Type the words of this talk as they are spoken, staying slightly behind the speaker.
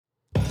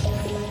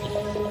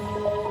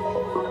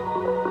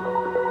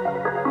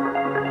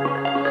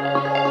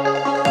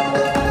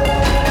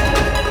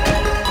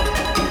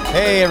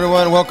Hey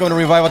everyone, welcome to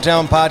Revival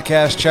Town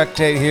Podcast. Chuck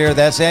Tate here.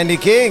 That's Andy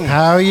King.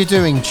 How are you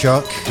doing,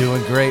 Chuck?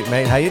 Doing great,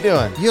 mate. How you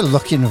doing? You're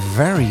looking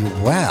very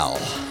well.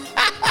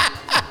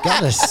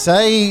 Gotta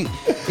say,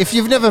 if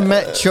you've never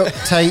met Chuck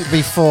Tate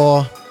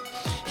before,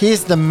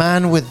 he's the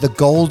man with the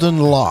golden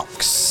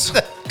locks.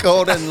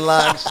 Golden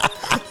locks.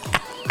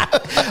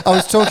 I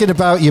was talking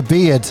about your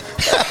beard.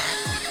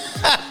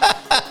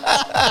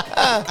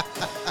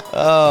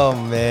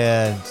 Oh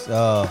man.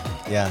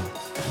 Oh yeah.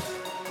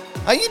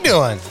 How you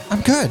doing?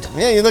 I'm good.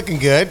 Yeah, you're looking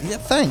good. Yeah,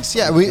 thanks.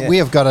 Yeah, we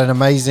have got an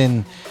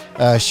amazing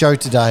show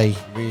today.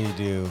 We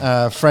do.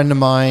 A friend of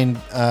mine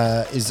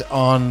is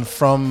on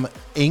from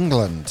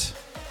England.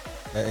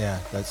 Yeah,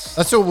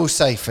 that's all we'll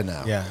say for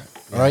now. yeah.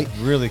 Right?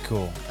 Really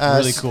cool.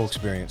 Really cool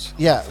experience.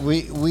 Yeah,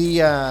 we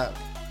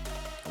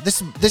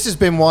this has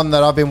been one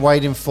that I've been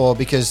waiting for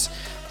because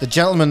the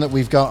gentleman that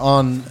we've got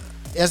on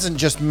hasn't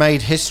just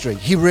made history.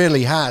 He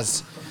really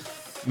has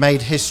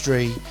made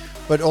history,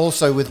 but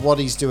also with what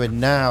he's doing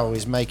now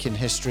is making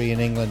history in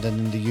England and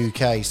in the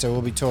UK. So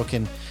we'll be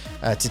talking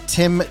to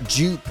Tim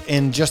Jupe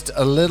in just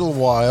a little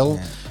while.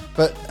 Yeah.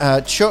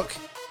 But Chuck,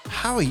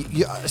 how are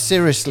you?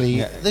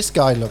 Seriously, this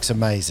guy looks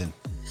amazing.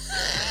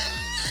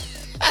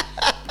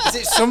 Is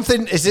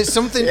it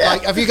something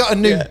like, have you got a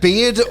new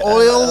beard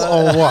oil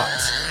or what?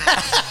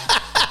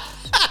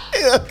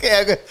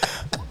 Okay.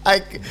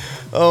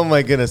 Oh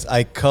my goodness!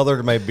 I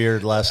colored my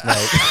beard last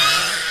night.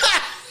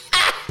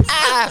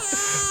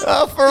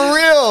 Oh, for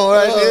real!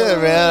 I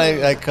did,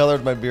 man. I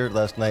colored my beard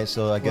last night,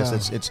 so I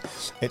guess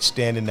it's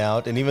standing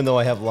out. And even though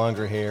I have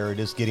longer hair, it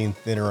is getting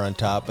thinner on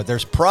top. But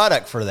there's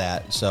product for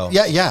that. So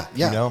Yeah.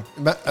 You know?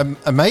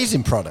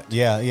 Amazing product.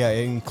 Yeah.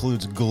 It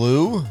includes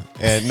glue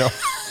and no.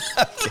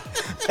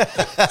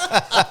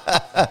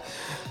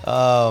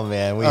 Oh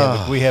man,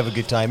 we have a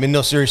good time. And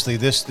no, seriously,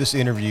 this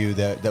interview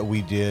that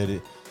we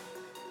did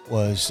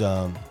was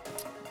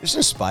it's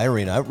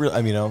inspiring.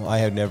 I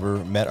had never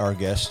met our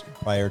guest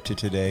prior to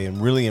today, and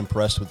really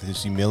impressed with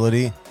his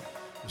humility,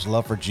 his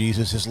love for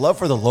Jesus, his love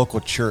for the local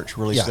church.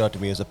 Really stood out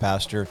to me as a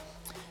pastor,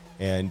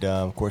 and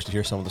of course to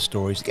hear some of the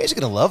stories. You guys are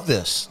gonna love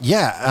this.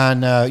 Yeah,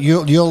 and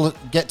you'll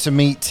get to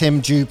meet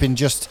Tim Jupe in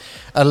just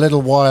a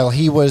little while.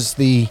 He was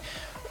the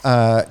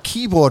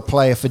keyboard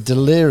player for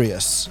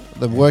Delirious,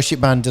 the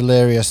worship band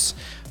Delirious,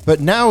 but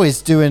now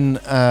is doing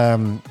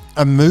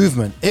a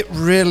movement. It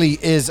really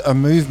is a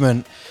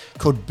movement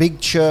called Big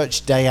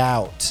Church Day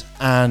Out,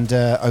 and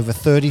over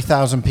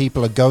 30,000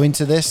 people are going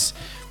to this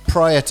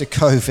prior to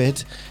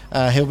COVID.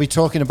 He'll be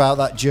talking about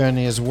that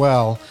journey as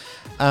well.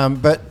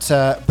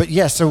 But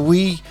yeah, so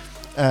we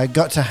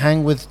got to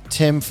hang with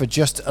Tim for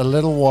just a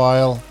little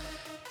while.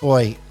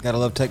 Boy, Gotta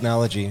love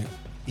technology.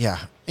 yeah,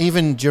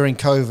 even during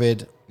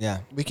COVID, Yeah.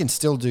 we can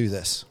still do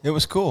this. It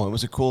was cool. It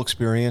was a cool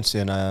experience,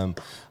 and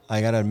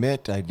I got to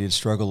admit, I did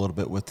struggle a little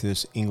bit with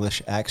his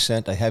English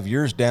accent. I have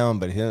yours down,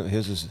 but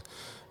his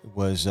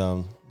was a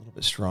little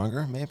bit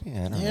stronger, maybe.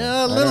 I don't know.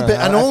 Yeah, a little bit.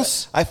 And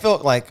also, I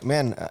felt like,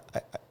 man,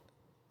 I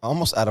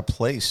almost out of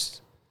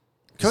place.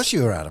 of course,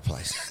 you were out of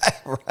place.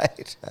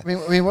 Right. I mean,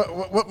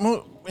 what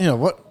more? You know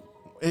what?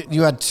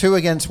 You had 2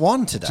 against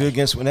 1 today. 2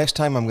 against. Next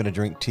time, I'm going to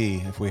drink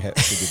tea if we do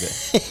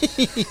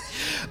that.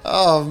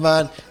 Oh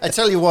man, I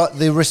tell you what,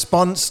 the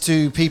response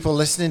to people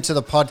listening to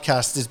the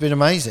podcast has been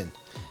amazing.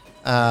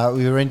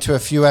 We were into a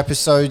few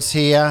episodes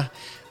here,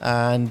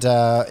 and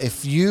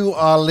if you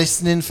are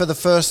listening for the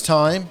first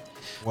time,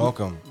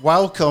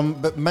 welcome,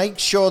 but make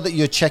sure that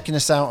you're checking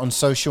us out on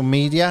social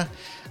media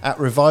at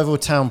Revival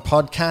Town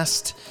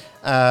Podcast.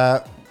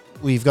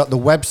 We've got the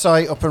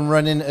website up and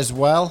running as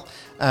well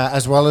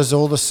as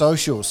all the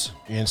socials.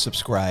 And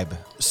subscribe.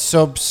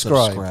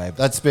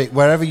 That's big.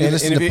 Wherever you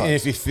listen to podcasts. And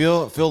if you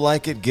feel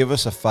like it, give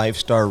us a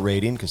 5-star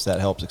rating, because that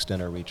helps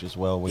extend our reach as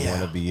well. We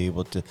want to be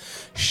able to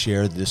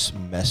share this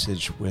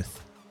message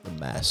with the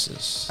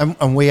masses.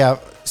 And we have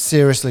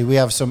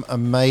some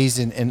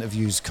amazing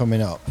interviews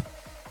coming up.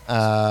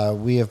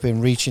 We have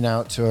been reaching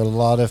out to a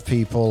lot of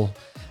people,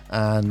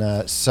 and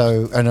are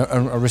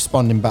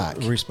responding back.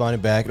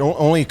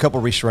 Only a couple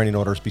restraining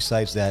orders.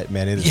 Besides that,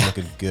 man, it is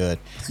looking good.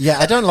 Yeah,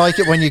 I don't like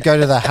it when you go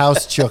to the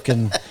house, Chuck,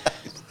 and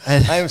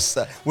I'm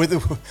with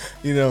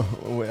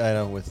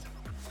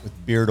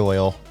beard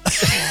oil.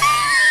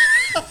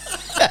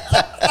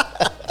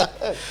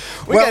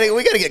 We got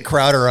to get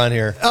Crowder on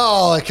here.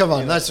 Oh, come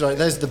on, that's right.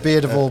 There's the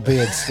beard of all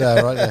beards,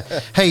 right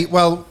there. Hey,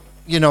 well,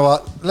 you know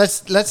what?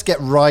 Let's get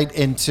right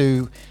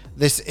into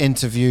this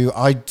interview.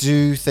 I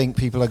do think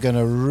people are going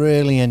to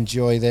really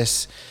enjoy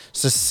this.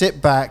 So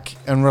sit back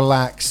and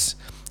relax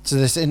to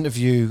this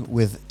interview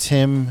with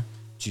Tim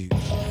Jupe.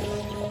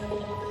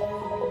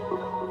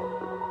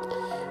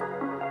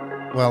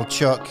 Well,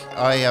 Chuck,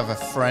 I have a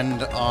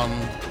friend on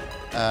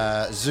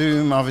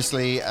Zoom,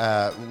 obviously,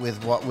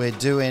 with what we're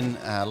doing.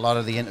 A lot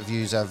of the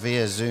interviews are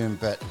via Zoom,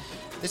 but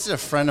this is a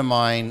friend of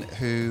mine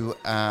who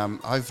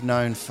I've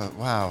known for,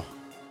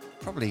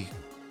 probably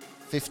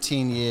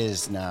 15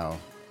 years now.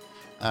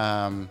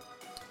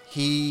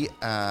 He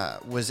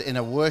was in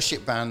a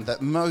worship band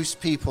that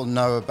most people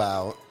know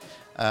about,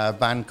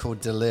 band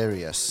called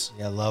Delirious.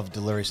 Yeah, I love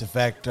Delirious. In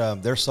fact,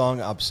 their song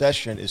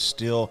Obsession is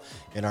still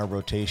in our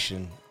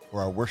rotation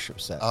for our worship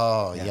set.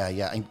 Oh,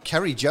 yeah. And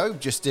Kerry Jobe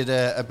just did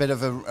a bit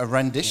of a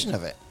rendition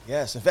of it.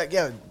 Yes, in fact,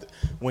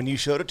 when you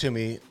showed it to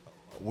me,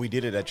 we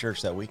did it at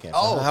church that weekend.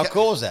 Oh, how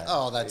cool is that?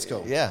 Oh, that's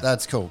cool. Yeah.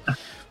 That's cool.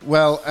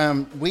 Well,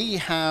 we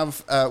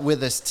have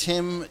with us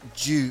Tim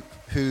Jupe,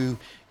 who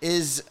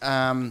is...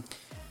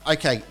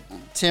 okay,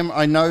 Tim,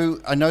 I know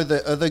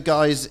the other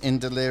guys in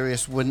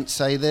Delirious wouldn't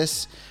say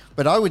this,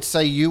 but I would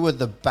say you were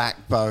the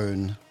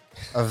backbone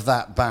of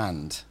that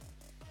band.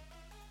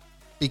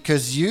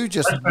 Because you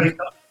just...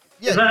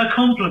 Is that a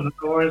compliment,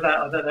 or is that,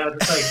 I don't know how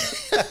to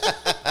say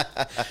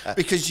that?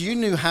 Because you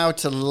knew how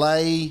to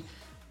lay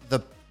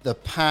the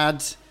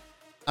pad.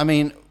 I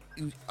mean,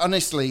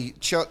 honestly,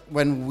 Chuck,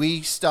 when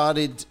we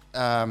started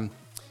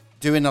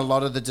doing a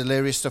lot of the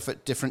Delirious stuff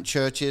at different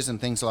churches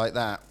and things like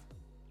that,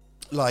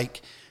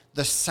 like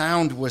the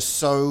sound was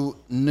so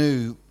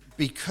new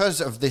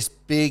because of this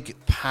big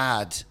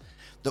pad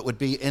that would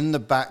be in the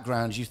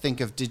background. You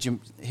think of, did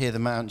you hear the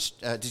mountains?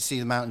 Did you see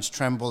the mountains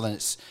tremble? And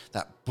it's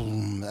that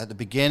boom at the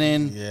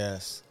beginning.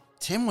 Yes.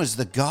 Tim was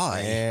the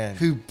guy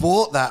who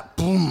bought that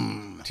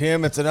boom.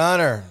 Tim, it's an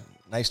honor.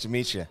 Nice to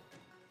meet you.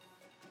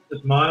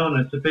 It's my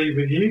honour to be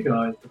with you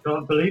guys. I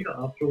can't believe it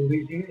after all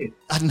these years.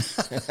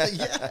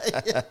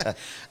 Yeah.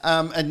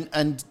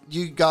 And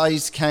you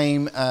guys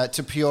came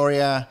to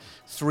Peoria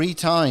 3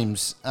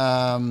 times,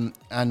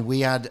 and we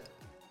had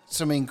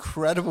some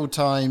incredible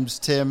times,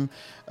 Tim.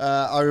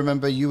 I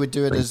remember you would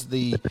do it as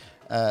the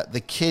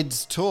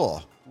kids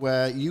tour,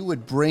 where you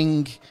would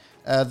bring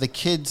the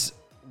kids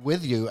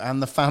with you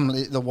and the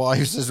family, the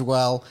wives as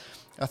well.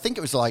 I think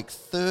it was like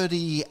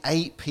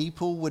 38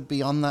 people would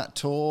be on that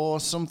tour,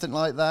 something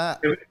like that.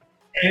 It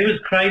was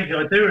crazy.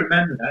 I do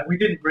remember that. We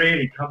didn't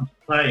really come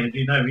to play, as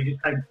you know. We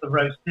just came to the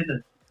roast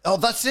dinners. Oh,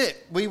 that's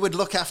it. We would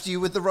look after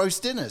you with the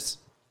roast dinners.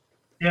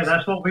 Yeah,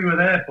 that's what we were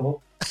there for.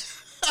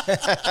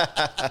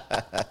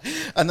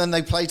 And then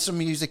they played some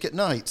music at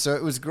night, so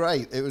it was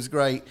great. It was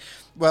great.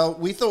 Well,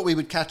 we thought we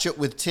would catch up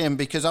with Tim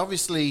because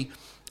obviously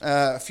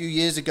a few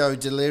years ago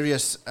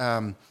Delirious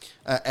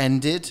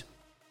ended,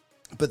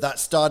 but that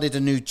started a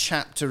new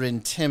chapter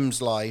in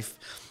Tim's life.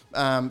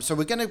 So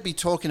we're going to be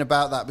talking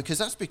about that because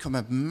that's become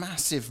a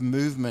massive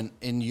movement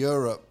in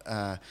Europe,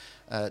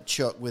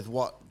 Chuck, with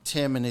what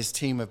Tim and his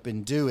team have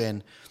been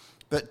doing.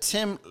 But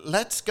Tim,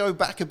 let's go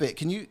back a bit.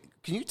 Can you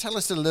tell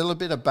us a little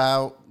bit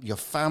about your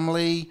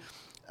family?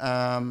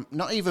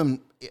 Not even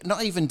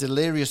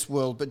Delirious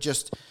World, but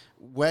just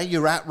where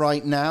you're at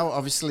right now.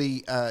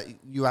 Obviously,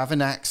 you have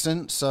an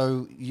accent,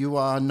 so you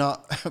are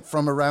not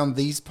from around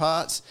these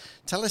parts.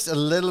 Tell us a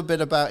little bit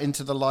about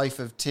into the life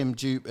of Tim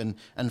Jupe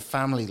and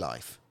family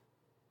life.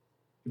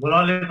 Well,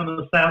 I live on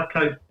the south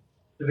coast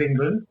of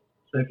England.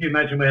 So if you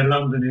imagine where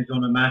London is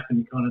on a map and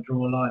you kind of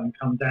draw a line and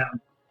come down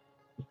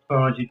as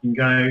far as you can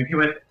go. If you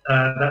went,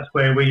 that's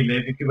where we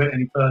live. If you went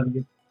any further,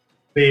 you'd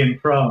be in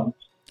France.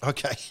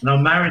 Okay. And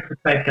I'm married to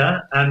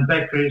Becca, and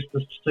Becca is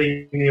the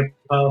senior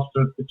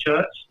pastor of the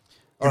church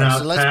in our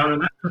town.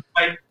 And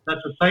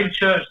that's the same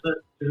church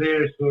that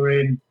Delirious were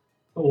in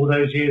for all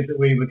those years that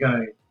we were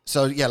going.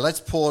 So, yeah,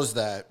 let's pause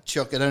there.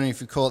 Chuck, I don't know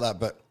if you caught that,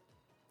 but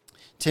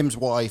Tim's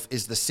wife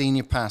is the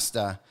senior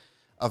pastor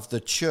of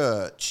the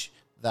church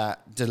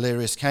that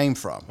Delirious came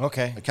from.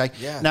 Okay.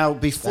 Yeah. Now,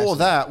 before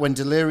that, when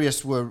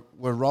Delirious were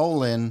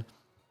rolling,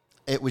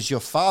 it was your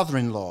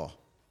father-in-law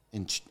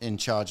in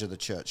charge of the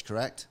church,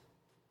 correct?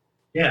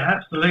 Yeah,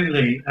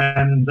 absolutely.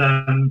 And,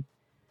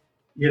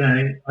 you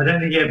know, I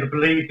don't think he ever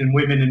believed in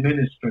women in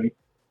ministry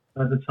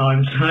at the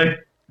time. So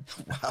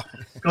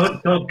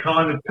God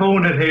kind of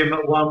cornered him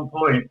at one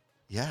point.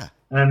 Yeah.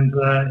 And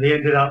he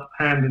ended up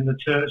handing the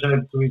church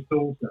over to his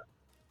daughter.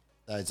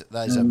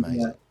 That is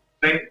amazing.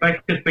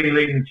 Becca's been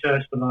leading the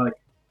church for like,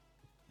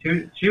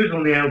 she was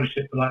on the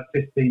eldership for like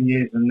 15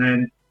 years and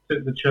then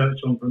took the church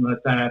on from her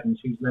dad, and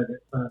she's led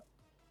it for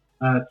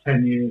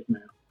 10 years now.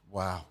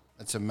 Wow.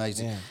 That's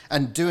amazing. Yeah.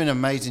 And doing an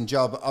amazing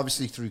job.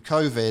 Obviously, through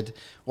COVID,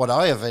 what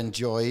I have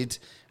enjoyed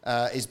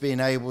is being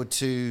able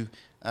to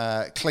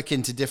click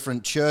into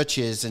different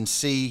churches and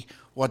see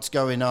what's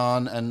going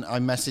on. And I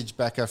messaged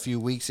Becca a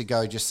few weeks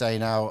ago just saying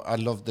how I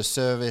loved the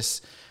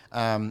service.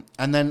 And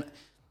then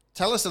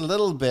tell us a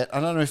little bit.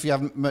 I don't know if you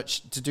have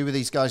much to do with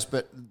these guys,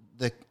 but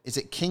is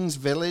it King's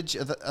Village?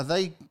 Are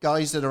they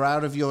guys that are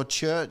out of your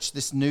church,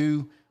 this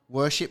new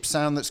worship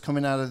sound that's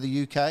coming out of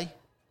the UK?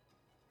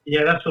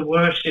 Yeah, that's a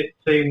worship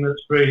team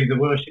that's really the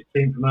worship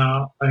team from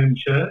our own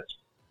church.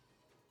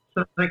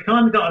 So they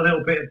kind of got a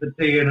little bit of the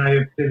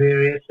DNA of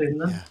Delirious in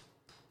them. Yeah.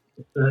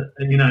 It's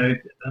you know,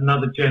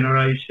 another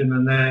generation,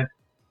 and they're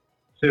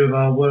two of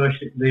our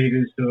worship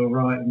leaders who are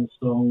writing the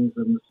songs,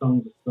 and the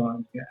songs are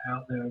starting to get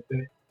out there a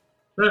bit.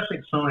 So that's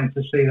exciting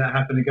to see that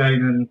happen again,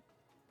 and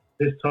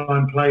this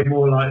time play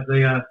more like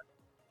the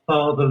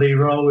fatherly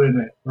role in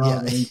it,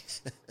 rather than...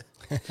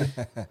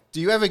 Do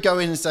you ever go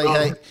in and say,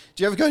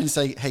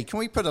 hey, can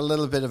we put a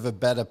little bit of a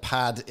better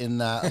pad in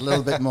that, a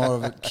little bit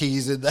more of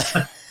keys in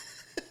there?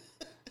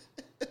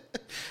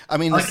 I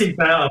mean, I keep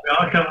out.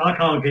 I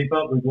can't keep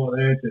up with what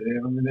they're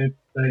doing. I mean,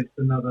 there's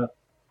another,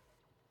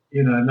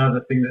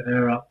 another thing that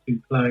they're up to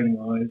playing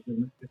wise,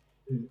 and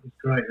it's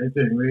great. They're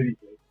doing really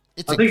good.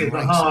 I think it's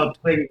a hard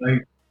thing though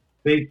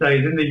these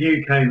days in the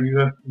UK. We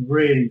don't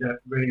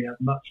really have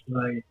much of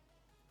a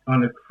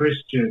kind of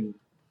Christian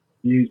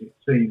music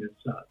scene as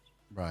such.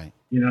 Right.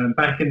 And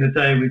back in the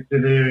day with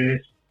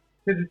Delirious,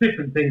 there's a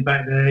different thing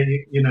back there.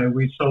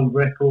 We sold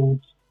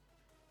records.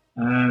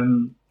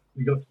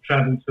 We got to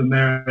travel to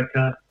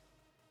America.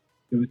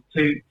 It was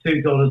 $2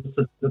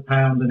 to the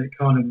pound, and it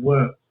kind of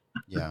worked.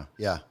 Yeah,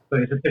 yeah.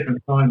 But it's a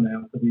different time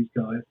now for these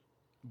guys.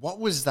 What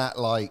was that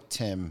like,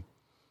 Tim,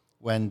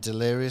 when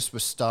Delirious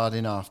was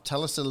starting off?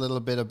 Tell us a little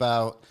bit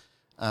about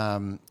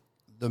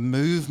the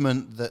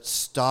movement that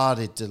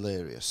started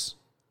Delirious.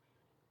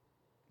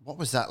 What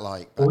was that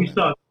like? Well, we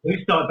started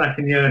back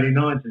in the early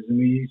 90s, and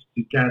we used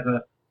to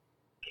gather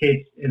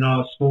kids in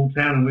our small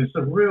town, and it was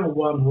a real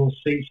one-horse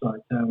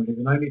seaside town. We live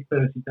in only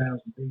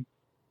 30,000 people.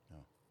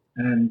 Oh.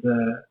 And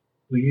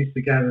we used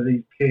to gather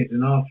these kids,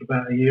 and after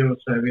about a year or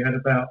so, we had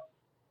about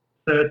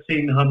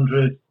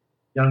 1,300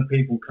 young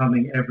people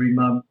coming every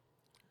month.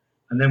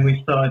 And then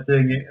we started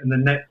doing it in the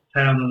next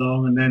town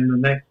along, and then the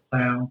next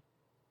town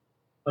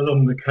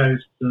along the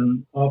coast.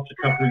 And after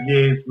a couple of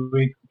years, we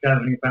were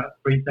gathering about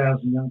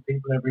 3,000 young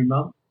people every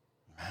month.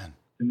 Man.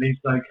 In these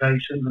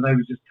locations, and they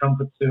would just come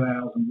for 2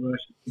 hours and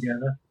worship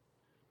together.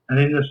 And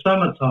in the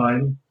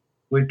summertime,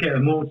 we'd get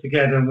them all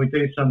together and we'd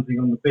do something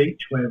on the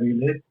beach where we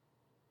lived.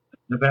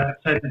 And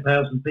about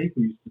 10,000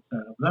 people used to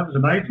turn up. And that was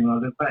amazing when I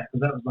look back,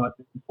 because that was like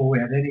before we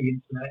had any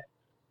internet,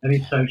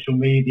 any social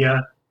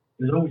media.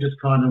 It was all just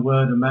kind of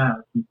word of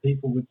mouth, and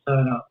people would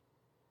turn up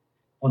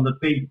on the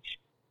beach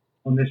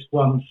on this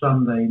one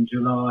Sunday in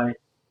July,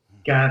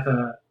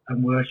 gather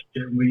and worship,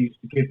 and we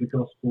used to give the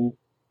gospel.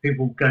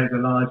 People gave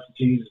their lives to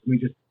Jesus, and we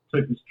just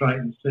took them straight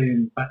in the sea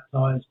and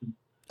baptized them.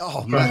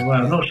 Oh man!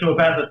 I'm not sure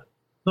about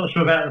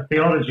the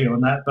theology on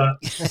that, but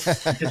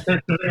it just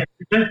says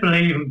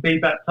believe and be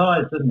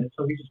baptized, doesn't it?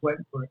 So we just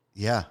went for it.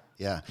 Yeah,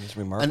 yeah, it's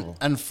remarkable.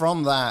 And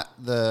from that,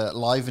 the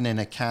Liven in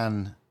a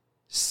Can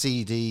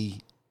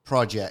CD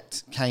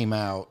project came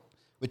out,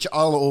 which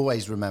I'll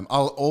always remember.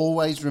 I'll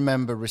always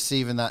remember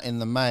receiving that in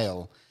the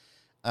mail.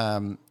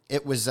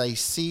 It was a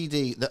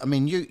CD that, I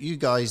mean, you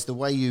guys, the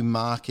way you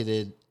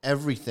marketed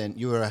everything,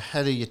 you were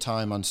ahead of your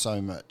time on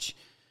so much.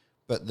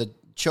 But the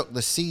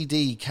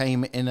CD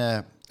came in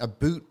a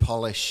boot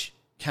polish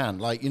can,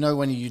 like,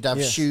 when you'd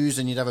have shoes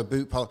and you'd have a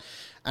boot polish,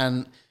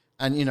 and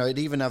it'd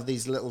even have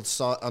these little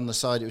on the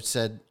side. It would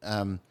said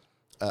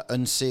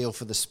 "Unseal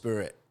for the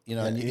Spirit."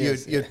 And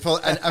you'd pull.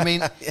 And I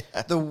mean,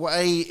 the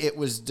way it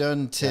was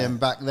done, Tim,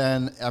 back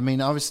then. I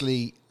mean,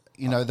 obviously,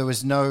 there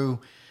was no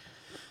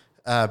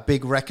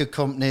big record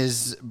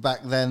companies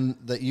back then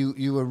that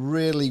you were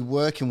really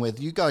working with.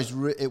 You guys,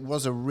 it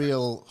was a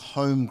real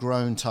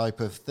homegrown type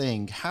of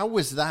thing. How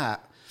was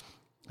that?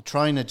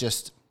 Trying to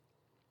just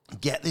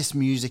get this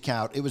music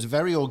out. It was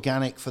very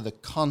organic for the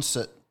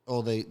concert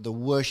or the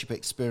worship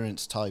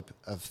experience type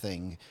of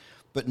thing.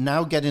 But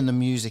now getting the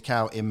music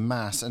out in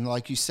mass, and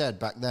like you said,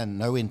 back then,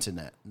 no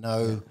internet,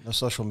 no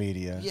social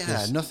media.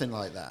 Yeah, nothing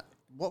like that.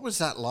 What was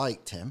that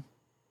like, Tim?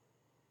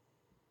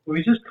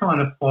 We just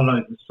kind of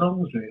followed the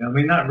songs, really. I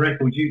mean, that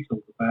record you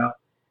talk about,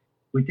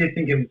 we did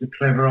think it was a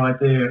clever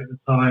idea at the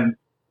time,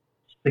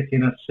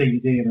 sticking a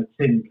CD in a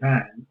tin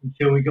can,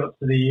 until we got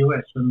to the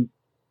US and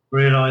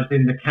realised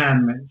in the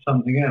can meant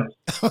something else.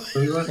 So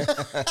we weren't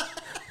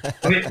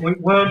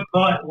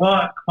quite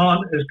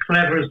as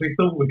clever as we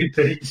thought we'd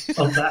be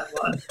on that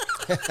one.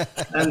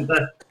 And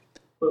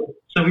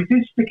so we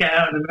did stick it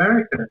out in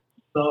America,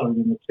 started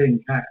in a tin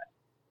can.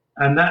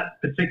 And that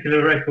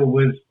particular record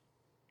was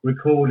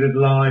recorded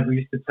live. We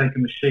used to take a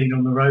machine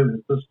on the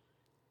road, because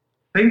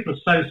things were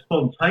so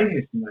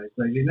spontaneous in those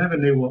days. You never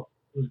knew what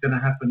was going to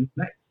happen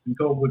next, and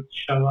God would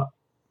show up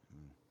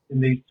in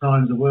these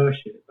times of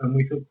worship. And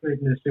we thought,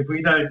 goodness, if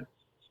we don't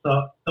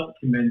start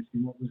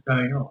documenting what was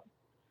going on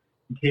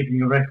and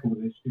keeping a record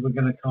of this, we're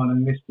going to kind of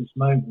miss this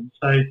moment.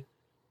 So,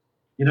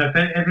 if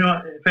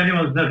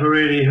anyone's never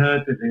really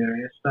heard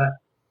Delirious, that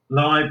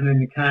Live and in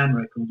the Can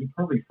record, you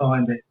probably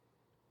find it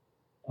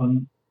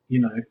on,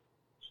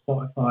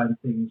 Spotify and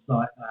things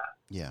like that.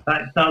 Yeah.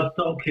 That does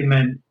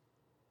document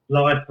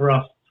life for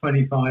us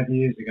 25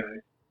 years ago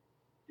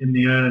in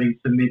the early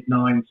to mid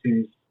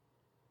 90s,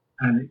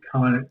 and it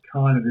kind of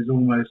is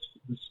almost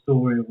the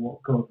story of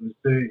what God was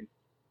doing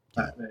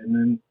back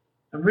then.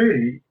 And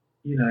really,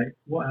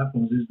 what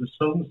happens is the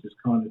songs just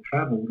kind of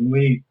travelled, and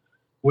we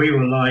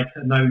were like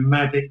a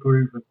nomadic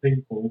group of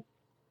people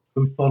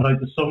who followed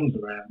the songs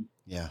around.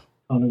 Yeah.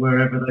 Kind of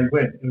wherever they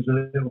went. It was a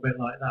little bit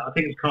like that. I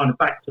think it's kind of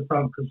back to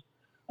front, because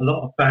a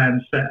lot of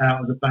bands set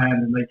out as a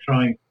band and they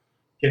try and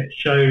get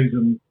shows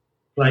and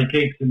play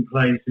gigs in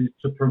places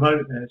to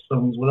promote their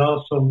songs. Well,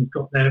 our songs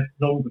got there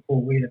long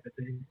before we ever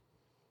did.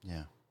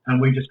 Yeah.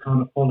 And we just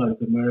kind of followed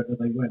them wherever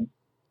they went.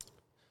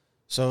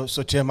 So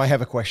Tim, I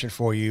have a question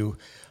for you.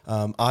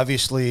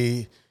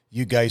 Obviously,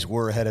 you guys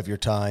were ahead of your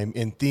time,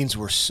 and things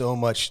were so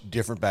much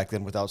different back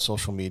then without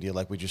social media,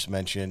 like we just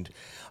mentioned.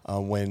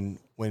 When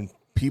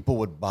people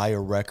would buy a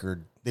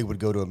record, they would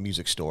go to a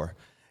music store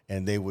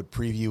and they would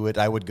preview it.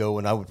 I would go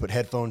and I would put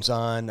headphones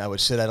on. I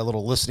would sit at a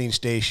little listening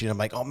station. I'm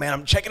like, oh man,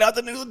 I'm checking out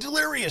the new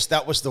Delirious.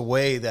 That was the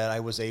way that I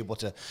was able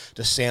to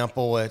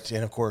sample it.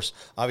 And of course,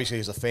 obviously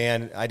as a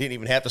fan, I didn't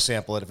even have to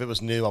sample it. If it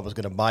was new, I was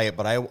going to buy it.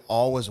 But I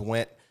always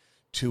went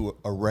to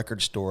a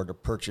record store to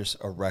purchase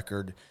a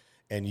record.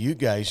 And you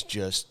guys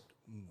just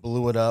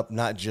blew it up,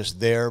 not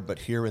just there, but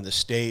here in the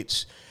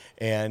States.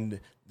 And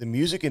the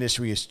music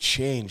industry has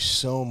changed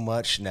so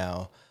much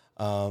now.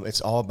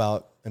 It's all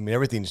about,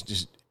 everything's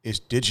just is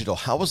digital.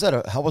 How was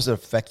it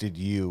affected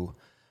you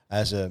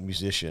as a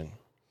musician?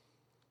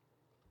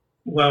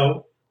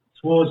 Well,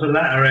 towards the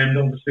latter end,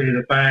 obviously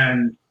the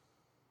band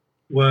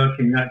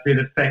working, that did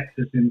affect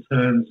us in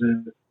terms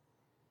of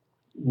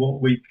what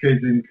we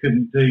could and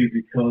couldn't do,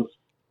 because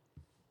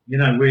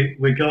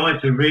we're guys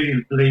who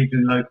really believed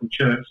in local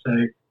church.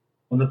 So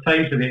on the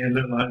face of it, it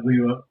looked like we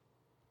were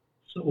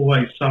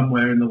always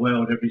somewhere in the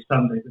world every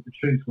Sunday. But the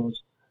truth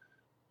was,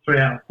 3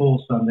 out of 4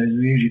 Sundays, we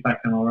were usually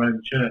back in our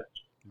own church.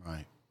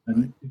 Right.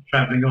 And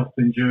travelling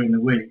often during the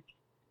week.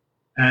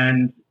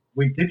 And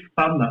we did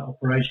fund that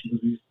operation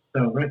because we used to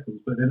sell records,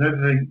 but then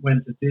everything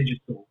went to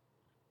digital.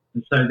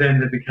 And so then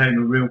there became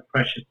a real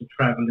pressure to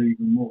travel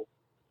even more.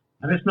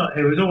 And it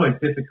was always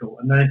difficult.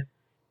 And then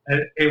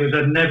it was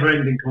a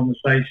never-ending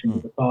conversation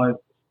with the 5 of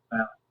us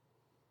about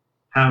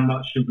how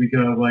much should we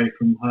go away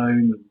from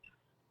home. And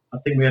I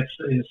think we had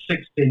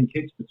 16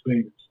 kids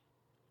between us.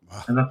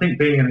 Wow. And I think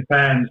being in a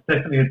band is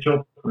definitely a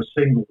job for a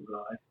single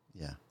guy.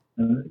 Yeah.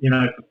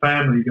 For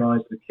family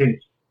guys with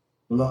kids,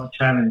 a lot of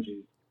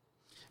challenges.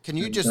 Can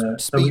you just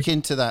speak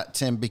into that,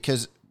 Tim,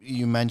 because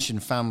you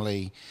mentioned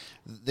family.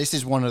 This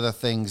is one of the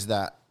things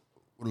that,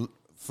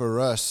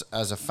 for us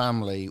as a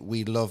family,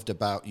 we loved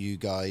about you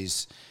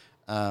guys.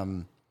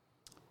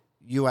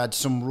 You had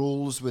some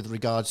rules with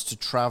regards to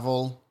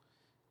travel.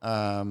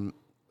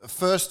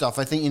 First off,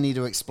 I think you need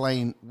to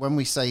explain, when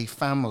we say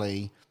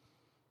family,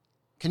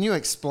 can you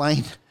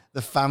explain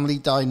the family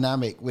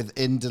dynamic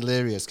within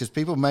Delirious? Because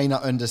people may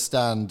not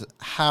understand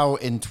how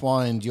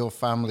entwined your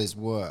families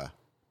were.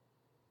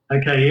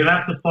 Okay, you'll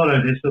have to follow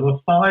this. There were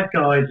 5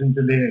 guys in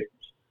Delirious.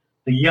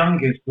 The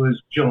youngest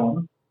was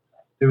John,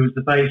 who was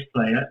the bass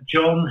player.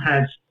 John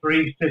has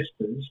 3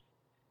 sisters,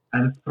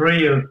 and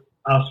 3 of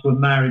us were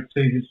married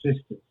to his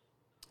sisters.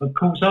 Of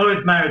course, I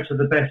was married to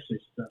the best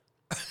sister,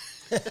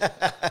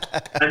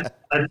 and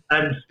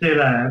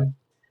still am.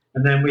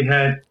 And then we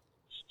had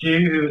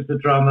Stu, who was the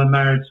drummer,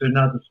 married to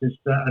another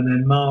sister, and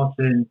then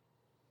Martin,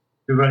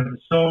 who wrote the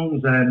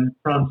songs and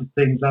fronted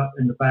things up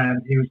in the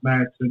band, he was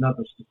married to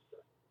another sister.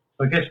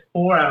 So I guess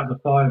 4 out of the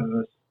 5 of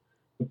us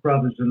were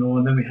brothers-in-law,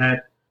 and then we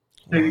had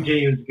Stu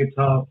G, who was a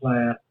guitar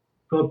player.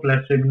 God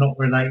bless him, not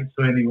related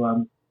to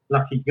anyone.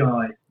 Lucky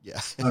guy.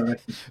 Yeah, I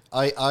reckon.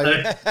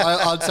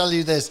 I'll tell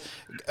you this.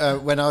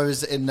 When I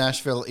was in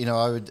Nashville,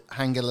 I would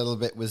hang a little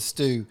bit with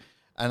Stu,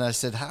 and I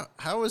said,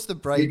 "How was the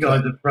break?" You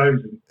guys are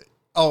frozen.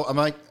 Oh, am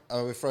I?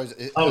 Oh, we're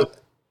frozen.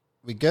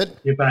 We good?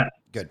 You're back.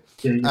 Good.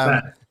 Yeah, you're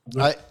back.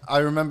 I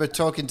remember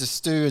talking to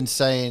Stu and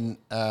saying,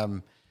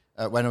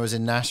 when I was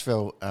in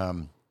Nashville,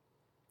 I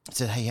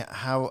said, "Hey,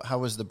 how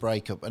was the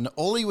breakup?" And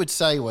all he would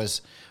say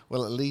was,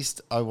 "Well, at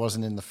least I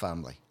wasn't in the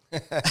family."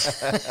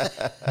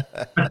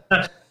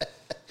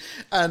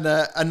 And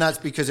that's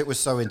because it was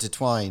so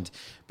intertwined.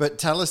 But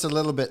tell us a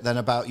little bit then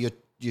about your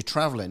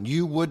traveling.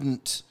 You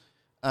wouldn't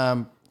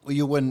go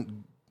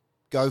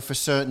for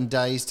certain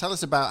days. Tell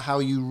us about how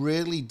you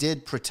really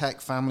did protect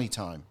family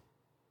time.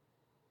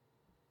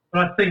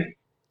 Well, I think,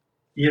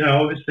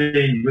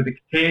 obviously with the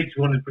kids,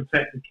 we wanted to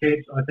protect the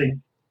kids. I think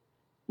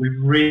we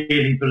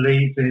really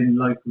believed in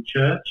local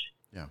church.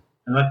 Yeah.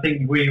 And I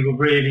think we were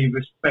really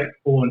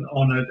respectful and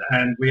honoured,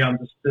 and we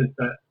understood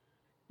that,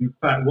 in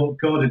fact, what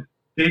God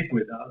did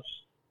with us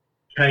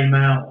came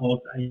out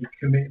of a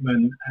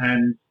commitment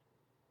and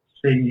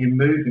seeing him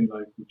move in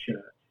local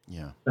church.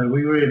 Yeah. So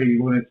we really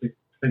wanted to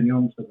cling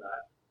on to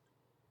that.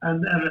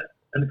 And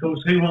of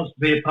course, who wants to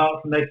be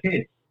apart from their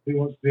kids? Who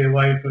wants to be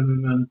away from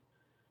them? And,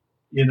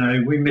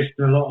 we missed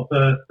a lot of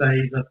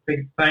birthdays. I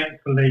think,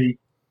 thankfully,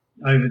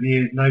 over the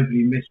years,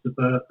 nobody missed the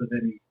birth of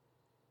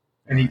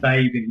any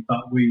baby,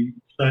 but we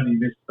certainly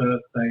missed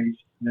birthdays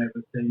and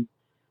everything.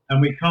 And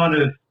we kind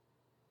of,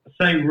 I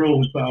say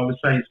rules, but I would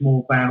say it's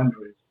more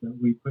boundaries that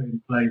we put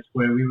in place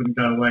where we wouldn't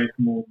go away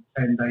for more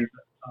than 10 days at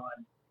a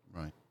time.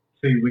 Right.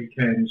 2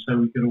 weekends, so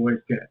we could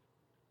always get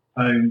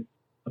home.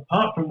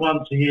 Apart from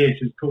once a year,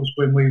 of course,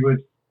 when we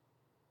would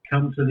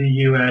come to the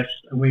US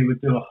and we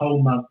would do a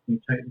whole month and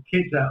take the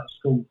kids out of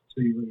school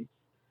for 2 weeks.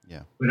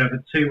 Yeah. We'd have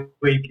a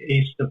 2-week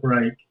Easter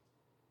break.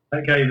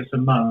 That gave us a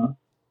month,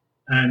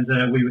 and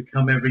we would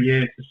come every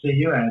year to see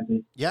you,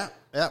 Andy. Yeah.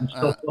 And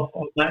stop off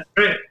on that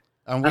trip.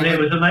 And it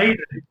was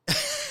amazing.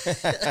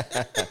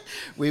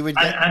 We would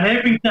and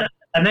every day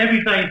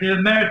the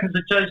Americans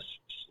are just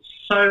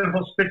so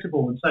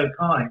hospitable and so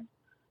kind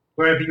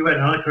wherever you went.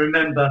 And I can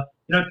remember,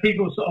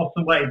 people sort of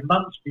often waited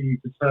months for you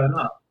to turn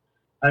up.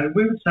 And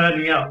we were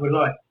turning up with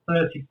like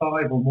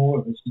 35 or more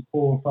of us and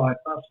 4 or 5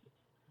 buses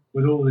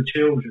with all the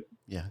children.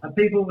 Yeah. And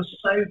people were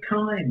so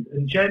kind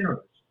and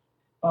generous.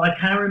 I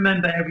can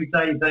remember every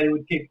day they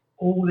would give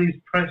all these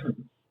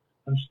presents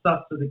and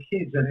stuff to the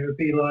kids, and it would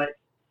be like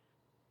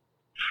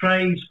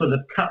trays full of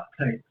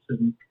cupcakes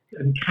and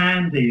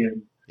candy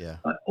and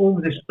like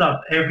all this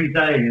stuff every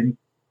day. And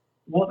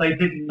what they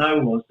didn't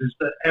know is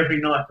that every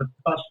night the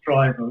bus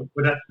driver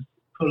would have to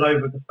pull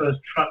over at the first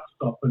truck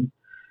stop and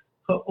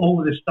put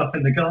all this stuff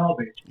in the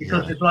garbage,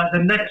 because it's like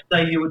the next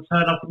day you would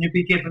turn up and you'd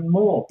be given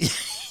more.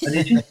 And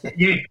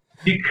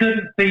you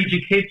couldn't feed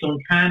your kids on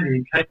candy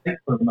and cake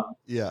for a month.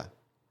 Yeah.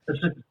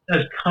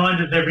 As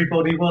kind as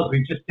everybody was,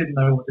 we just didn't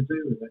know what to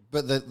do with it.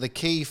 But the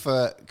key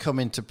for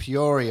coming to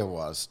Peoria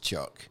was,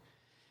 Chuck,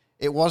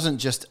 it wasn't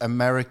just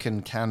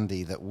American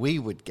candy that we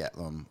would get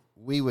them.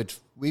 We would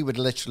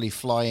literally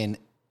fly in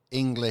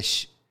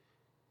English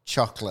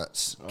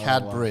chocolates,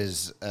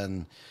 Cadbury's,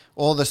 and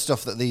all the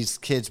stuff that these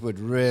kids would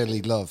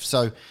really love.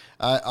 So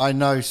I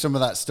know some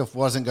of that stuff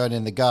wasn't going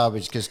in the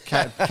garbage, because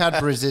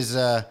Cadbury's is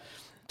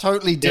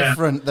totally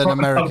different than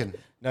American.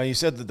 Now, you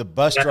said that the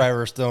bus driver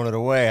was throwing it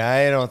away.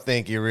 I don't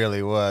think he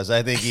really was.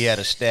 I think he had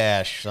a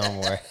stash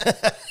somewhere.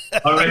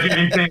 I reckon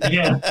he did,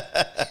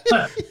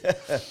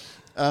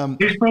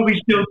 he's probably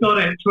still got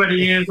it 20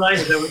 years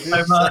later. There was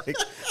so much.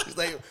 He's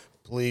like,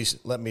 please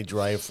let me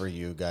drive for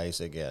you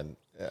guys again.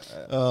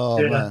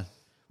 Man.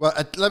 Well,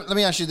 let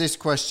me ask you this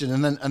question,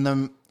 and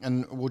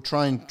then we'll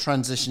try and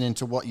transition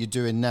into what you're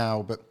doing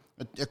now. But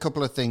a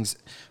couple of things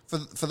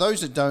for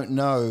those that don't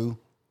know.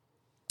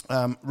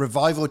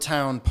 Revival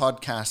Town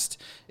podcast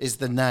is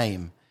the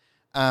name.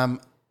 I'm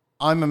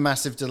a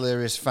massive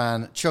Delirious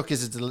fan. Chuck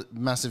is a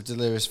massive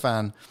Delirious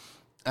fan.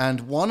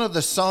 And one of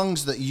the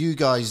songs that you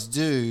guys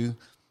do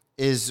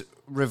is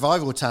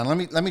Revival Town.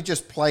 Let me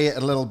just play it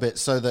a little bit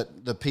so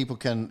that the people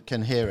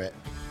can hear it.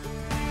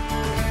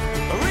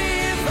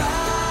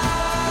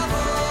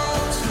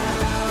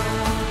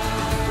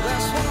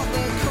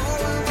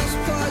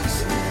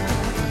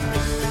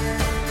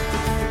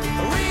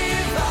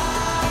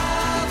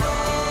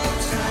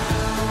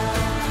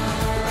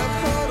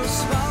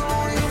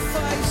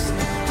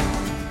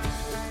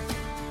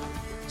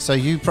 So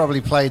you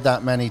probably played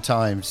that many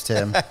times,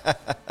 Tim.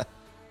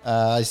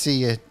 I see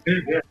you.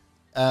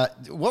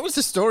 What was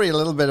the story a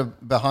little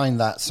bit behind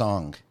that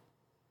song?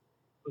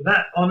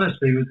 That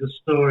honestly was a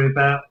story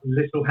about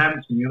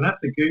Littlehampton. You'll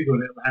have to Google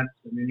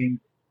Littlehampton in England,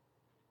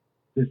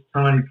 this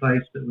tiny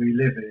place that we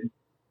live in.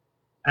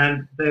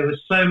 And there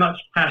was so much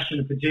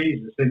passion for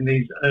Jesus in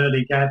these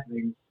early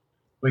gatherings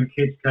when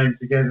kids came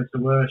together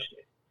to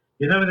worship.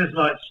 You know, there's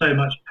like so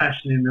much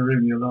passion in the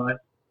room, you're like,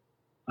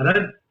 I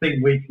don't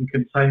think we can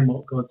contain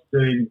what God's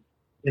doing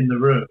in the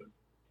room.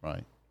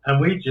 Right.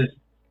 And we just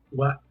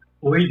like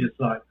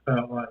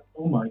felt like,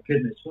 oh my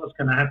goodness, what's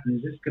going to happen?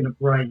 Is this going to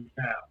break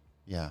out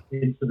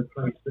into the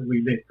place that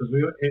we live? Because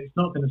it's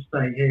not going to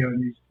stay here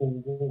in these 4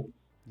 walls.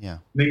 Yeah.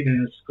 Meeting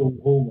in a school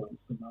hall once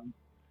a month.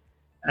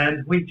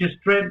 And we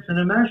just dreamt and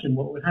imagined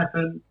what would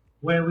happen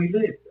where we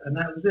lived, and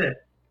that was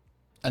it.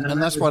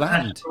 And that's what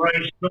happened.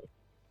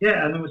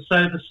 Yeah, and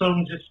so the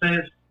song just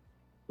says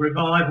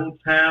Revival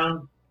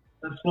Town.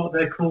 That's what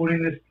they're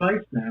calling this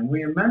place now. And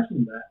we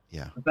imagined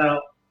that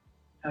about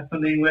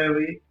happening where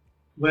we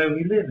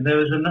live. And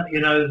there's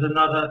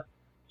another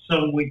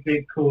song we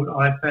did called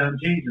I Found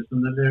Jesus,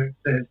 and the lyric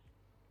says,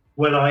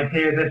 well, I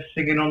hear they're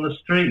singing on the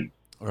street.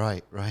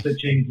 Right. That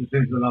Jesus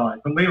is alive.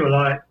 And we were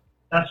like,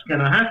 that's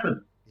going to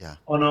happen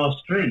on our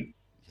street,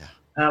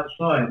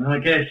 outside. And I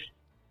guess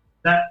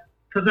that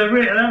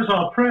was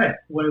our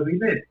prayer where we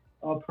lived.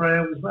 Our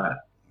prayer was that.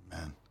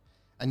 Man.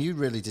 And you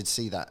really did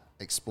see that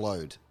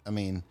explode. I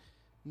mean,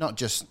 not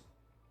just,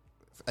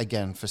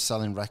 again, for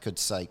selling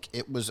records' sake.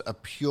 It was a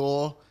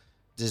pure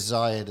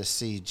desire to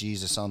see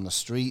Jesus on the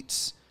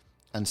streets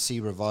and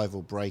see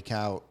revival break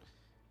out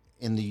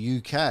in the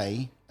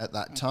UK at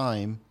that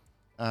time.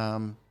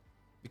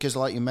 Because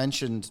like you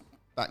mentioned,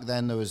 back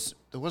then there was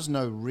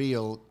no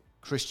real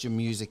Christian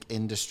music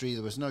industry.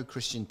 There was no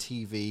Christian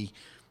TV.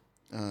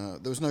 There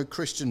was no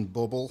Christian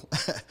bubble.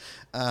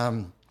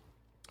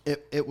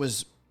 It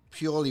was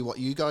purely what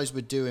you guys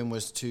were doing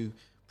was to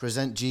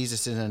present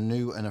Jesus in a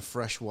new and a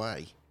fresh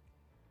way,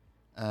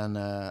 and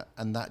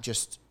that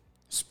just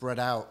spread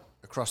out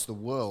across the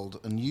world.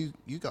 And you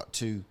got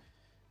to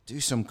do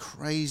some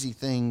crazy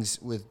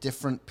things with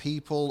different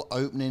people,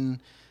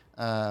 opening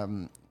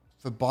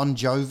for Bon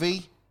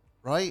Jovi,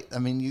 right? I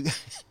mean,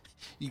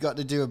 you got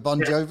to do a Bon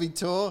Jovi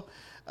tour.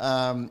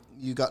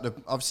 You got to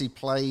obviously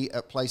play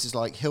at places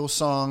like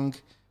Hillsong.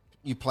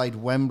 You played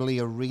Wembley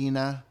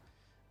Arena.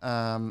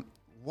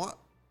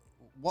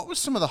 What was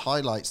some of the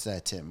highlights there,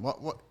 Tim?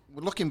 What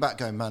looking back,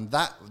 going, man,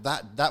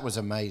 that was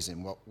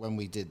amazing. When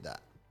we did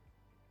that,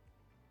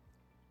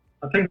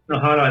 I think the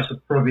highlights are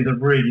probably the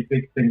really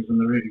big things and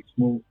the really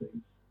small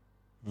things.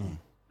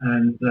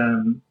 And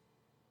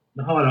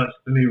the highlights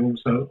for me were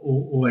also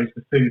always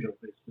the food.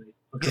 Obviously,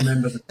 I can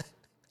remember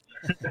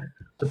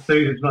the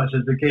food as much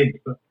as the gigs,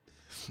 but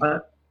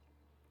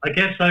I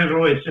guess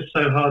overall it's just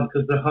so hard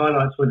because the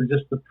highlights were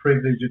just the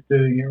privilege of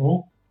doing it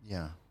all.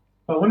 Yeah.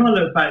 But when I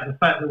look back, the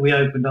fact that we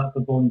opened up for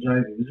Bon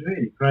Jovi was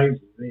really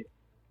crazy, really,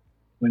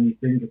 when you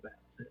think about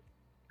it.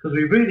 Because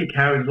we really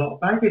carried a lot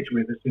of baggage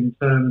with us in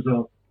terms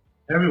of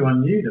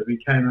everyone knew that we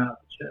came out of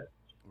the church.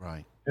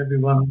 Right.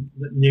 Everyone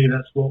that knew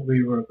that's what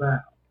we were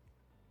about.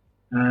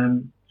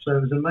 So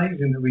it was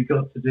amazing that we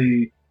got to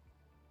do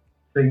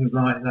things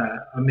like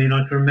that. I mean,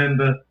 I can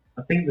remember,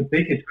 I think the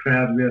biggest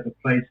crowd we ever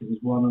played to was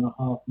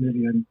 1.5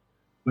 million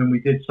when we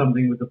did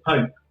something with the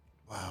Pope.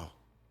 Wow.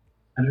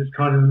 And it was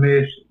kind of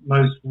the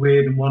most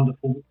weird and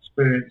wonderful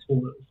experience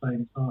all at the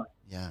same time.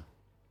 Yeah.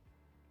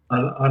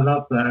 I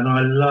love that. And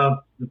I love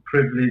the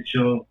privilege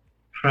of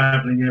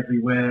traveling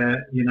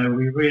everywhere. You know,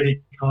 we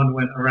really kind of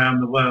went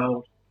around the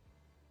world.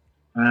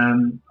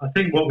 I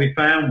think what we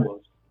found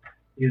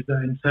is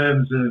that in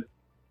terms of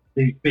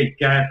these big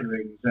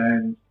gatherings,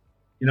 and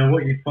you know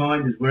what you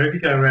find is wherever you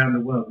go around the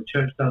world, the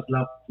church does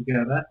love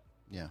together,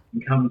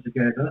 and come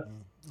together.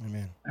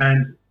 Amen.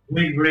 And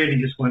we really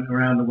just went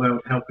around the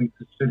world helping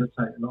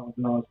facilitate a lot of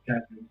large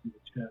gatherings in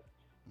the church.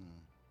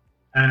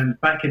 And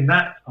back in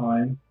that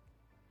time,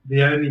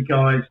 the only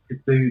guys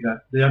could do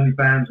that, the only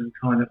bands that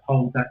kind of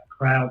hold that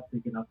crowd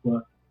big enough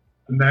were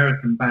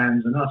American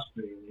bands and us,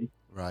 really.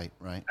 Right.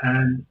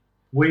 And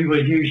we were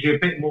usually a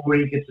bit more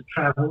eager to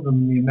travel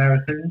than the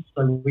Americans,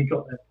 so we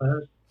got there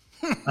first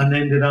and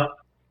ended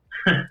up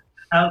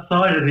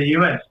outside of the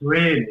US,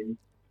 really.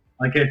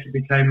 I guess it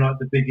became like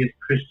the biggest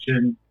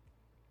Christian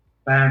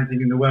band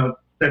thing in the world,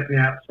 definitely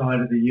outside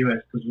of the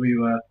US, because we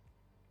were,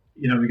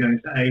 you know, we're going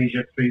to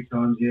Asia 3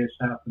 times a year,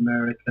 South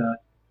America,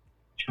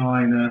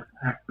 China,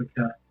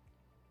 Africa,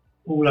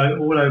 all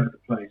over the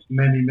place,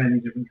 many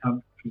different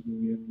countries all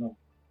year long.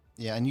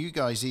 Yeah, and you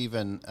guys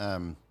even,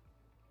 and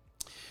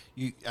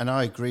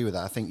I agree with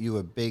that. I think you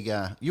were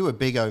bigger. You were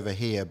big over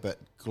here, but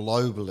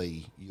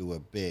globally you were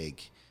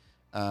big.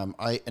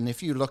 And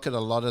if you look at a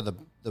lot of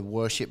the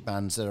worship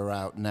bands that are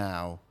out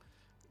now,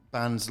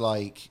 bands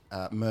like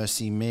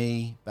Mercy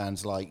Me,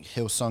 bands like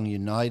Hillsong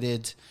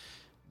United,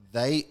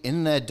 they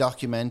in their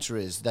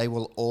documentaries they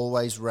will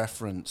always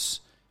reference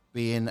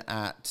being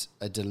at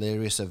a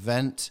Delirious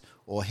event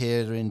or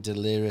hearing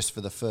Delirious for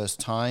the first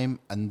time,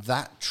 and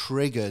that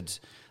triggered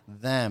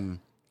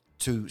them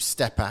to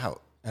step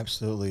out.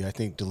 Absolutely. I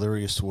think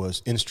Delirious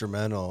was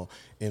instrumental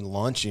in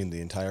launching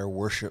the entire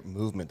worship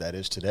movement that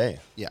is today.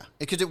 Yeah,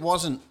 because it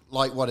wasn't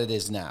like what it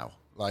is now.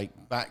 Like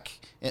back,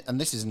 and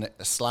this isn't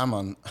a slam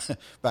on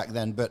back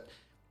then, but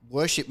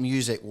worship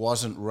music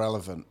wasn't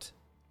relevant.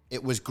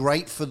 It was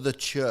great for the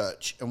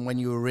church, and when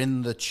you were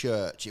in the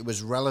church, it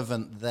was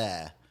relevant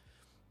there.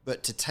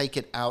 But to take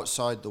it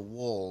outside the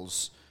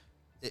walls,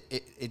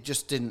 it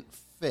just didn't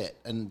fit.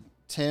 And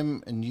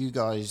Tim and you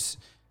guys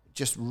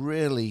just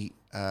really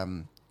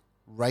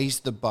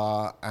raised the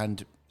bar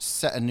and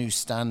set a new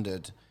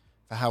standard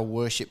for how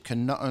worship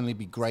can not only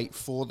be great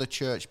for the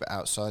church, but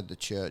outside the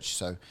church.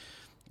 So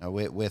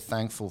we're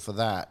thankful for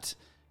that.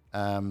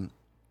 And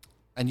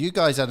you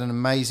guys had an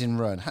amazing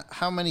run.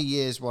 How many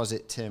years was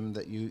it, Tim,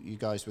 that you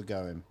guys were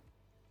going?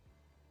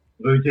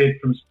 We did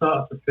from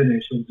start to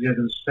finish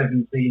altogether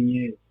 17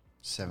 years.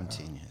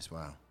 17 years,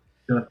 wow.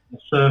 So I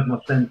served my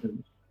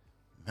sentence.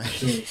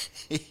 Sure.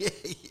 Yeah.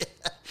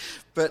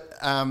 But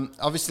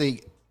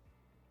obviously,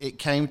 it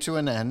came to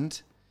an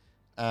end.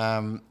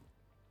 Do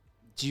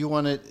you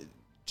want to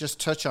just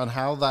touch on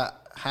how that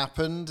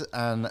happened?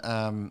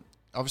 And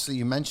obviously,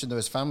 you mentioned there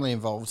was family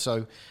involved.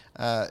 So,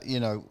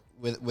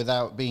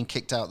 without being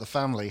kicked out of the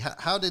family,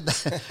 how did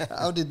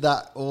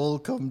that all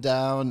come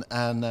down?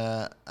 And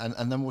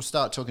then we'll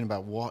start talking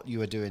about what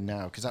you are doing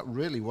now, because that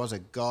really was a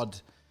God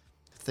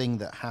thing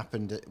that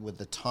happened with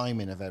the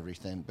timing of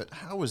everything. But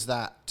how was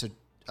that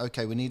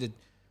we need to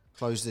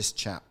close this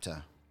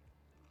chapter?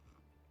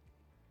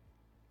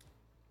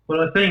 Well,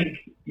 I think,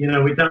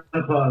 we've done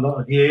quite a lot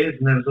of years,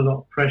 and there was a lot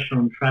of pressure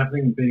on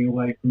travelling and being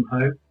away from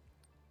home.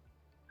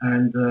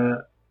 And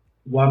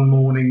one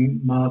morning,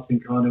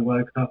 Martin kind of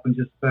woke up and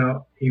just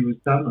felt he was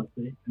done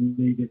with it and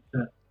needed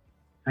to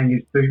hang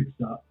his boots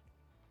up.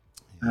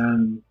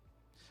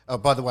 Oh,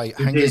 by the way,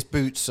 hang his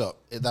boots up.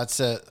 That's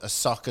a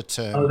soccer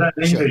term. Oh, that's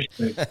an English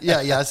thing.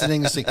 Yeah, that's an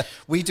English thing.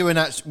 We do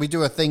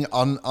a thing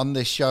on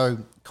this show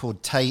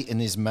called Tate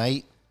and His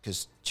Mate,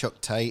 because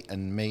Chuck Tate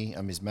and me,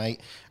 I'm his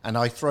mate, and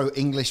I throw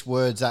English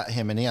words at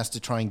him and he has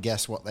to try and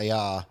guess what they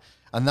are.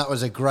 And that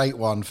was a great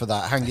one for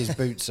that. Hang his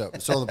boots up.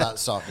 It's all about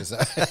soccer. So.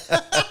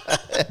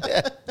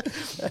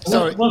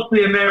 Sorry. What's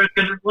the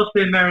American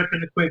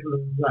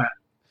equivalent of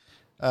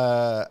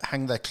that?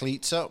 Hang their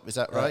cleats up. Is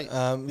that right?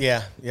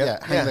 Yeah.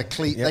 Hang their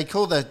cleats. Yep. They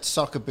call their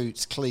soccer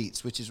boots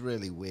cleats, which is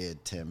really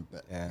weird, Tim.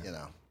 But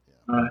Yeah.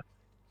 Right.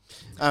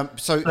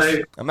 So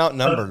I'm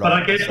outnumbered. But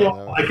I guess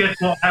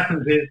what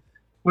happens is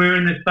we're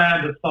in this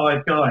band of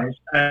 5 guys,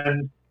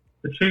 and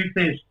the truth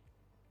is,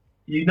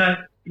 you don't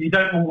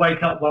all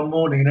wake up one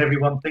morning and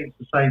everyone thinks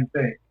the same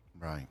thing.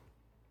 Right.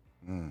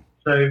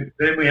 So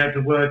then we had to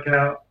work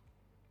out,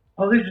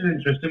 this is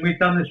interesting. We've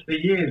done this for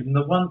years, and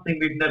the one thing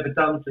we've never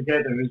done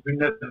together is we've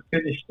never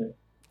finished it.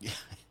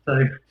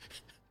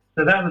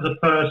 So that was the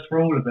first for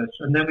all of us.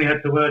 And then we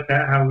had to work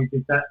out how we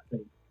did that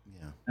thing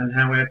and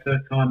how we had to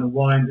kind of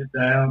wind it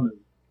down. And,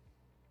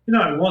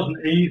 it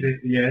wasn't easy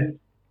at the end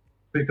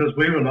because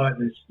we were like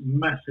this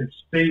massive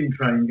steam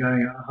train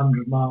going at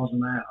 100 miles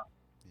an hour.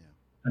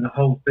 And the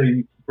whole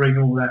thing, to bring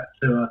all that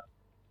to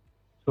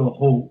a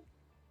halt,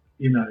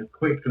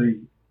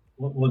 quickly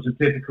was a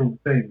difficult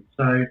thing.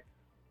 So,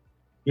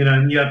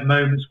 and you have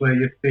moments where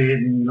you're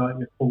feeling like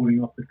you're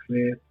falling off the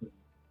cliff. And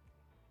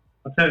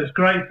I tell you, it's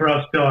great for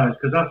us guys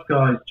because us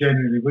guys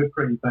generally, we're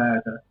pretty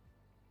bad at,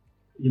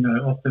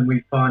 often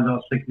we find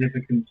our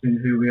significance in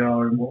who we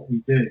are and what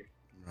we do.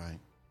 Right.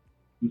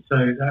 And so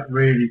that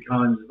really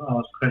kind of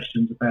asks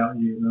questions about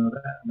you and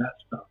that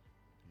stuff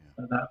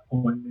at that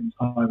point in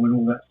time when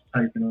all that's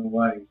taken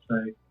away.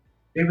 So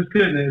it was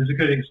good and it was a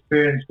good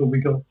experience, but we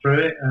got through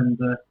it and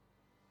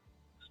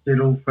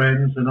still all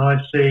friends. And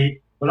I see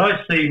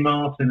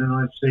Martin and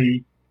I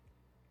see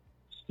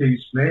Stu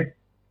Smith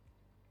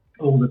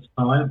all the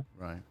time,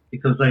 right?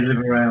 Because they live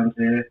around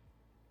here,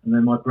 and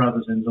they're my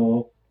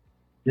brothers-in-law.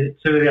 Two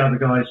of the other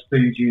guys,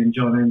 Fuji and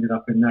John, ended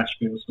up in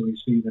Nashville, so we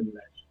see them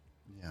less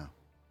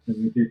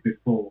than we did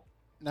before.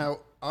 Now,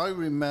 I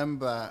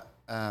remember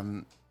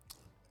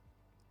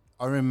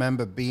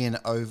being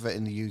over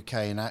in the UK,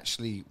 and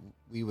actually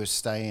we were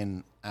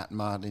staying at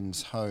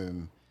Martin's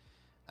home,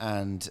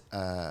 and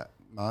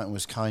Martin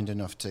was kind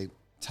enough to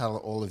tell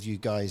all of you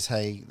guys,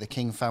 hey, the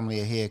King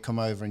family are here, come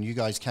over. And you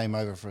guys came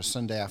over for a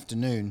Sunday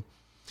afternoon.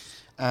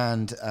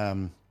 And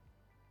I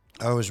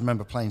always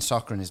remember playing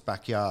soccer in his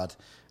backyard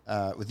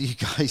with you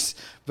guys.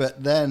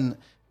 But then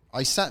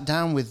I sat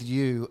down with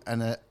you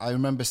and I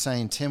remember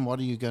saying, Tim, what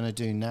are you going to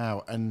do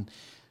now? And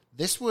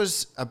this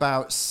was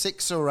about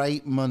 6 or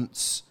 8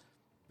 months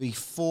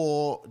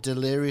before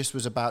Delirious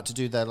was about to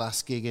do their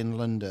last gig in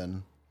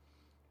London.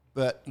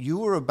 But you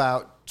were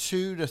about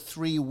 2 to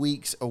 3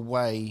 weeks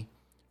away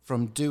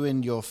from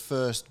doing your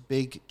first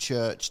big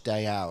church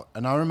day out.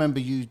 And I remember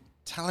you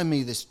telling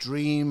me this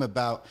dream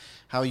about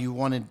how you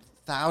wanted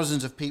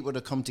thousands of people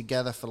to come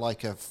together for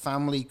like a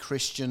family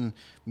Christian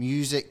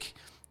music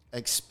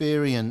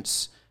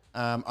experience.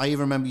 I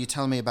even remember you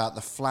telling me about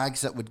the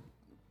flags that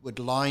would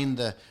line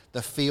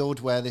the field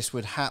where this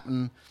would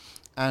happen.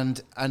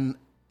 And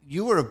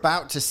you were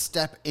about to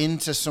step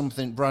into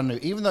something brand new.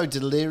 Even though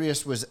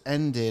Delirious was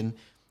ending,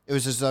 it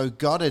was as though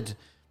God had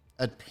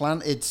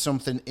planted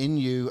something in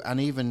you and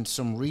even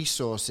some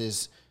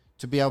resources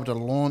to be able to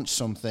launch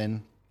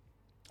something.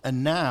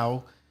 And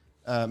now,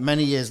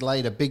 many years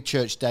later, Big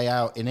Church Day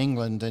Out in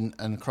England and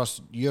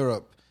across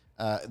Europe,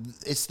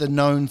 it's the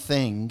known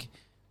thing.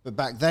 But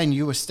back then,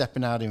 you were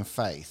stepping out in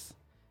faith.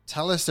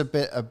 Tell us a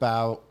bit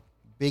about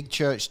Big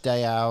Church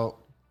Day Out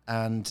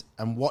and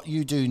what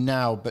you do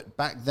now, but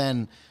back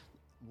then,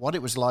 what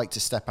it was like to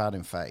step out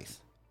in faith.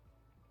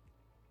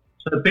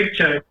 So the Big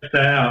Church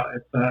Day Out,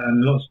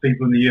 and lots of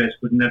people in the US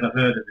would never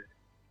heard of it,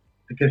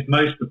 because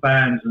most of the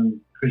bands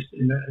and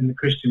in the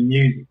Christian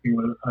music thing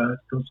would have heard,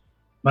 because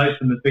most of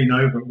them have been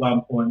over at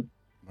one point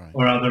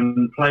or other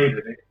and played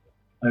with it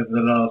over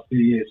the last few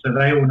years, so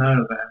they all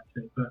know about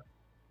it. But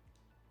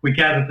we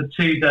gathered for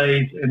 2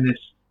 days in this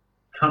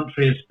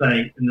country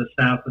estate in the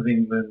south of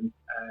England,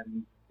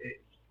 and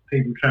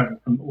people travel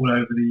from all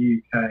over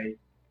the UK.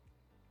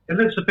 It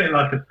looks a bit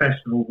like a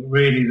festival, but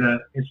really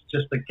it's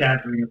just a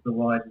gathering of the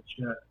wider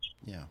church.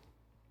 Yeah.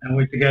 And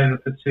we're together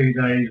for 2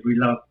 days. We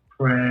love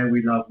prayer.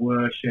 We love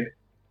worship.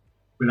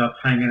 We love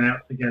hanging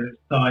out together.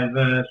 It's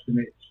diverse and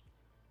it's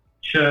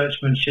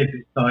churchmanship.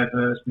 It's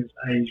diverse in its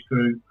age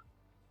group.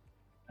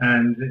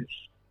 And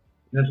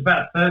there's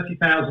about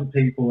 30,000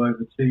 people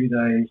over 2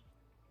 days.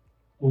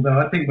 Although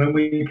I think when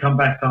we come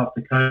back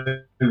after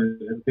COVID,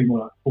 it'll be more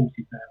like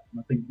 40,000.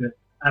 I think the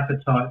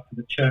appetite for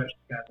the church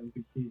to gather will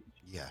be huge.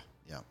 Yeah.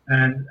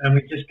 And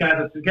we just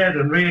gather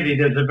together, and really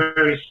there's a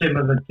very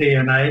similar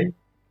DNA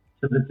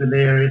to the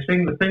Delirious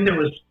thing. The thing that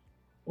was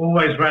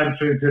always ran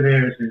through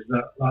Delirious is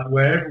that, like,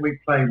 wherever we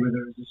played, whether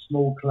it was a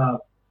small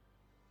club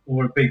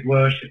or a big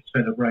worship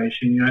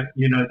celebration,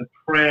 the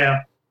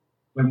prayer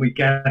when we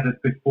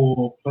gathered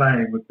before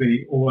playing would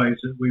be always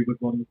that we would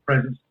want the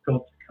presence of God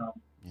to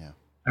come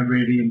and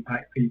really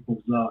impact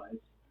people's lives.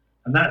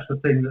 And that's the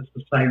thing that's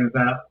the same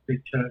about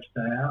Big Church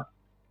Day Out,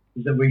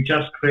 is that we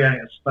just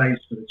create a space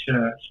for the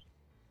church.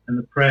 And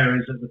the prayer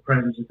is that the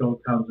presence of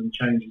God comes and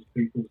changes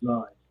people's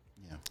lives.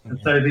 Yeah. And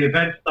so the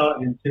event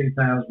started in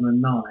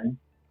 2009.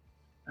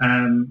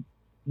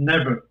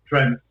 Never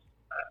dreamt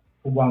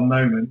for one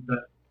moment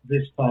that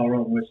this far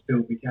on we'll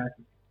still be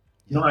gathering.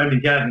 Yeah. Not only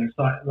gathering, it's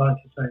like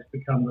you say, it's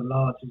become the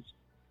largest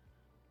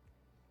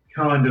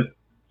kind of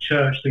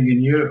church thing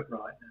in Europe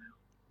right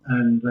now,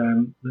 and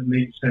that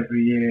meets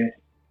every year.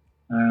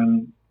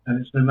 And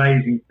it's an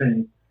amazing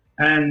thing.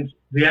 And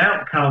the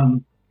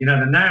outcome, the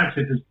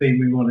narrative has been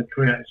we want to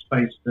create a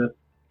space to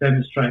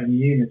demonstrate the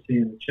unity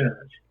in the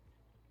church.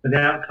 But the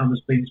outcome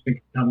has been it's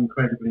become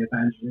incredibly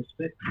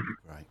evangelistic.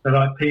 Right. So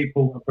like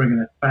people are bringing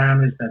their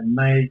families, their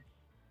mates,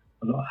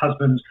 a lot of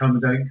husbands come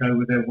and don't go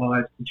with their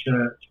wives to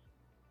church.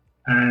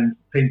 and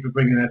people are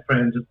bringing their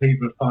friends, and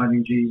people are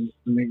finding Jesus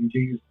and meeting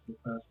Jesus for the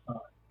first time.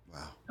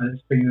 Wow. And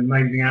it's been an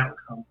amazing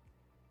outcome.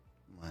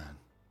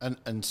 Man.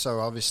 And so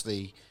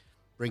obviously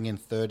bringing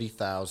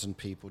 30,000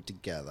 people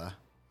together.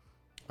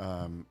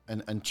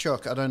 And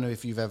Chuck, I don't know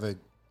if you've ever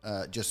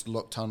just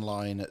looked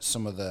online at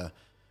some of the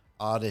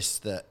artists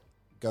that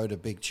go to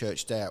Big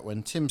Church Day Out.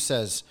 When Tim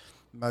says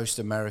most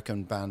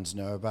American bands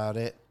know about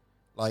it,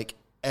 like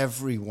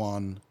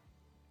everyone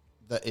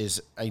that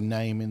is a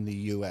name in the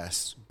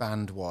US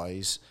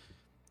band-wise,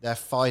 they're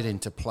fighting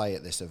to play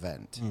at this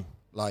event.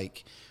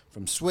 Like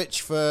from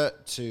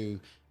Switchfoot to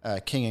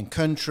King and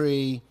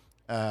Country,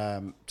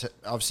 to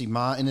obviously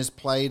Martin has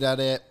played at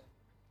it.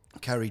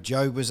 Kerry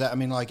Job was at. I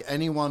mean, like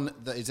anyone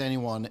that is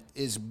anyone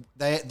is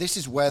they. This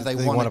is where they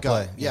want to go.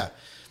 Play. Yeah.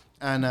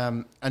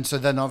 And so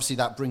then obviously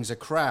that brings a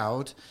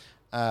crowd,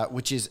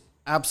 which is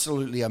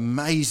absolutely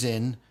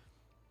amazing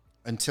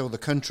until the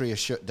country is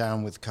shut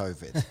down with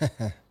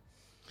COVID.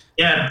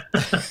 Yeah.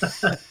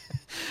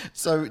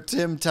 So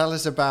Tim, tell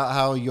us about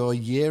how your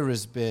year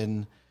has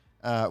been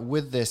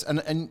with this,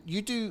 and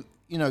you do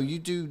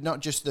not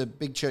just the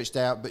Big Church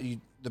Day Out, but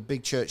the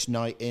Big Church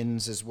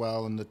night-ins as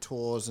well, and the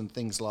tours and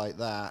things like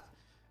that.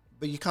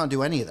 But you can't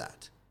do any of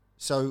that.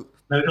 So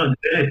No, we can't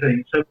do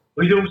anything. So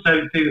we'd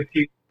also do a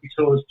few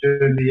tours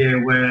during the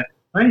year where,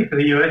 mainly for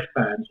the US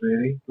bands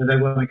really, where they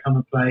want to come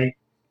and play.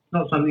 It's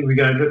not something we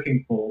go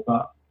looking for,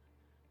 but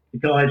the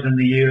guys in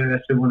the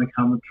US who want to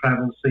come and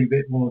travel, see a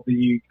bit more of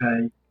the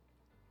UK,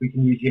 we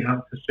can usually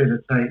help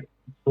facilitate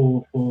the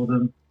tour for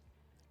them.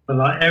 But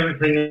like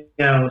everything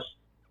else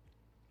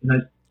in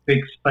those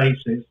big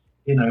spaces,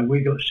 we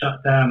got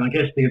shut down. I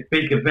guess the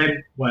big event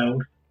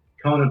world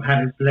kind of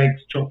had its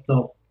legs chopped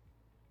off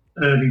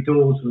early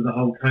doors with the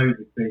whole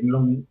COVID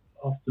thing,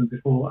 often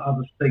before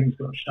other things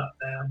got shut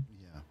down.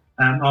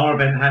 yeah, Our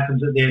event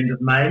happens at the end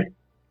of May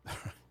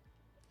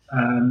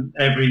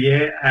every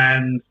year,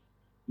 and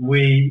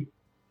we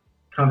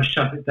kind of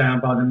shut it down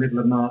by the middle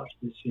of March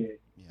this year.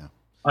 Yeah,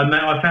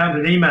 I found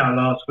an email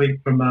last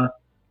week from a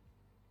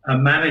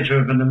manager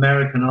of an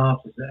American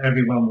artist that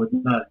everyone would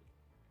know.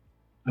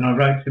 And I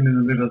wrote to him in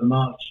the middle of the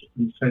March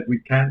and said,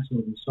 "We've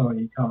cancelled, I'm sorry,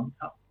 you can't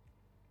come."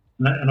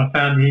 And I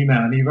found the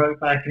email, and he wrote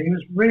back, and he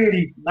was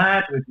really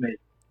mad with me.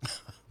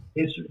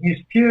 He's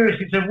furious.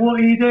 He said, "What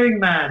are you doing,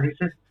 man?" He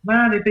says,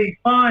 "Man, it'd be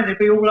fine. It'd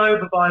be all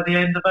over by the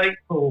end of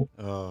April."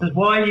 Oh. He says,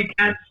 "Why are you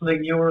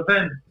cancelling your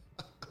event?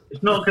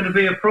 It's not going to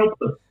be a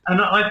problem." And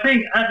I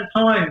think at the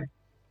time,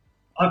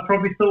 I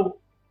probably thought,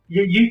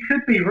 yeah, you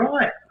could be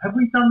right. Have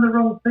we done the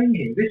wrong thing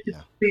here? This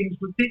seems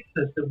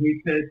ridiculous that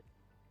we could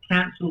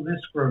cancel this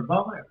for a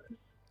virus.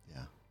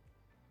 Yeah.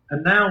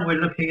 And now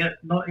we're looking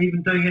at not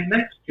even doing it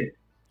next year.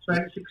 So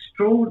it's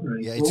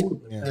extraordinary. Yeah,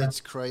 it's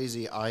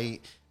crazy.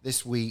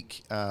 This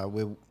week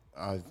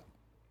I've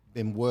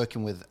been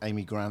working with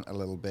Amy Grant a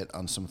little bit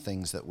on some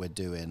things that we're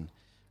doing.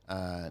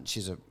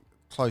 She's a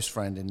close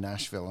friend in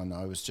Nashville, and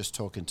I was just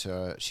talking to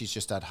her. She's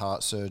just had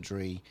heart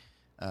surgery,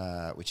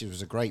 which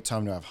was a great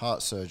time to have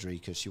heart surgery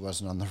because she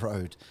wasn't on the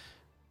road.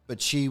 But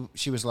she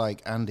was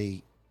like,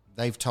 "Andy,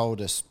 they've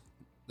told us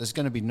there's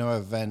going to be no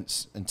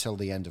events until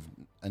the end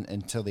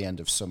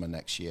of summer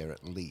next year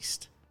at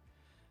least."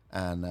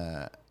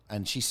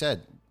 And she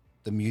said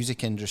the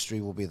music industry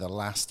will be the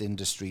last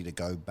industry to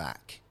go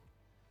back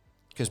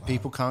because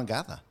people can't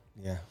gather.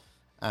 Yeah.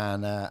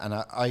 And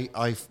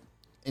I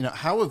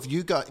how have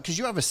you got, because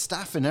you have a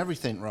staff and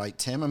everything, right,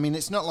 Tim? I mean,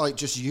 it's not like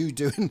just you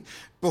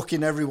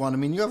booking everyone. I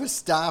mean, you have a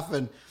staff,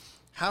 and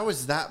how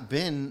has that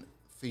been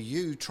for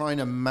you trying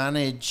to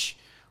manage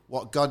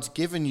what God's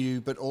given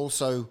you, but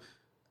also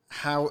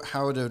how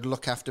to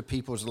look after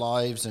people's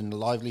lives and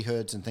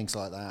livelihoods and things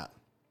like that?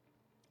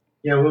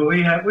 Yeah, well,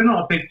 we're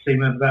not a big team.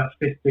 We have about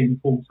 15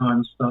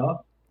 full-time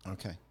staff.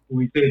 Okay.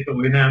 We did, but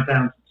we're now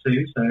down to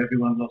 2, so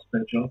everyone lost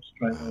their jobs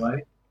straight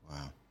away.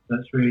 Wow.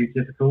 That's really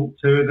difficult.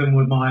 2 of them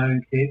were my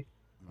own kids.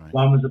 Right.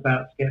 One was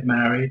about to get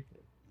married.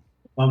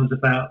 One was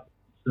about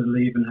to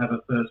leave and have a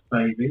first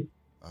baby.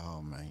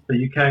 Oh, mate. So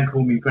you can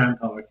call me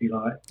grandpa if you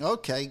like.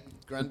 Okay,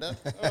 granddad.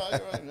 All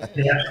right.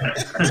 Yeah.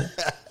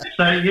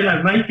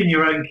 So, making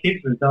your own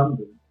kids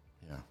redundant,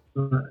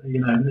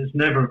 it's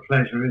never a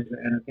pleasure, is it?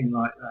 Anything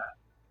like that.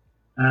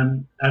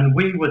 And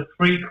we were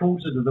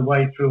 3/4 of the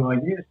way through our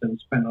year, so we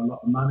spent a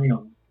lot of money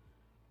on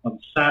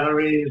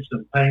salaries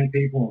and paying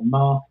people, on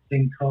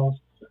marketing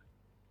costs,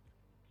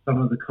 some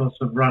of the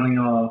costs of running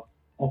our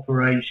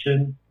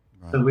operation.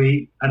 Right. So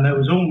and there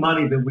was all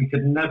money that we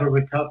could never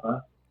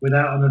recover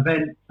without an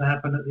event to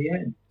happen at the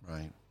end.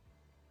 Right.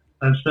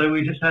 And so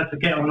we just had to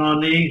get on our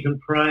knees and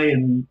pray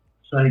and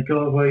say,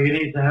 "God, well, you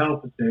need to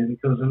help us here,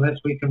 because unless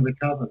we can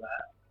recover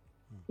that,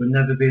 we'll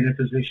never be in a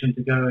position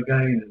to go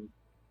again." And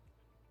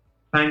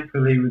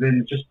thankfully,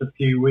 within just a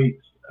few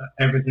weeks,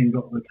 everything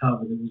got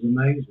recovered. It was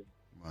amazing.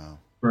 Wow.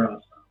 For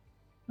us.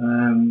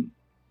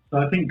 So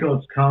I think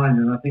God's kind,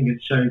 and I think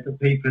it shows that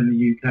people in the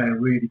UK are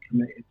really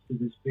committed to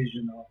this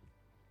vision of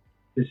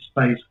this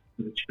space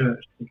for the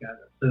church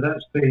together. So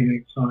that's been an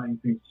exciting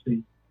thing to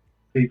see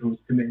people's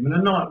commitment.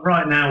 And not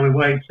right now, we're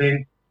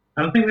waiting.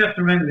 And I think we have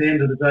to remember, at the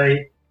end of the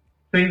day,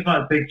 things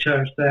like Big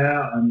Church Day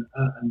Out and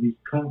these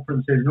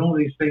conferences and all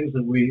these things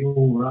that we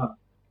all run,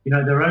 you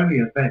know, they're only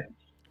events.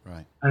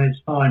 Right. And it's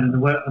fine. And the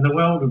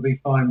world will be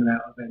fine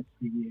without events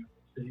for a year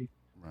or two.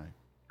 Right.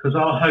 Because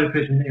our hope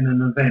isn't in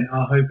an event.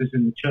 Our hope is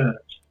in the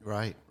church.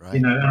 Right. Right.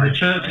 You know, and the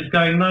church is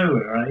going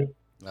nowhere, eh?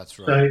 That's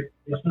right. So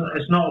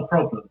it's not a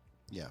problem.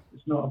 Yeah.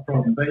 It's not a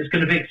problem. But it's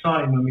going to be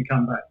exciting when we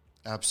come back.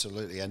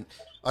 Absolutely. And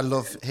I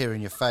love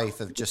hearing your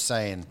faith of just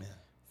saying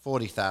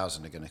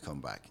 40,000 are going to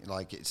come back.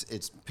 Like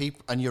it's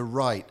people, and you're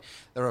right.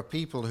 There are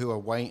people who are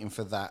waiting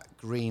for that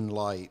green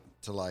light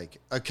to like,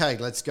 okay,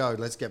 let's go.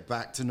 Let's get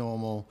back to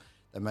normal.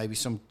 There may be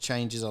some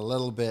changes a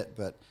little bit,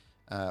 but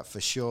for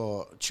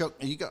sure. Chuck,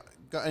 you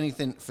got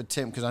anything for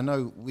Tim? Because I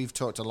know we've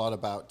talked a lot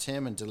about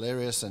Tim and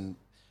Delirious, and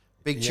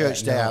Big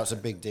Church Day Out's a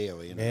big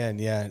deal. You know? Man,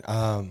 yeah.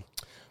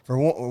 For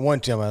one,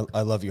 Tim,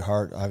 I love your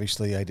heart.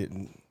 Obviously, I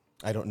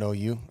don't know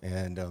you,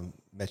 and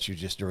met you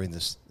just during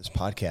this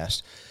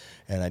podcast,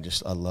 and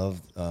I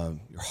love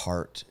your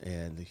heart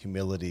and the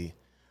humility,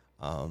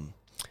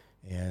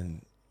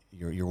 and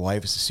your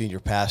wife is a senior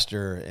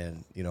pastor,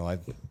 and you know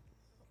I've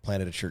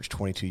planted a church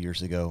 22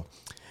 years ago,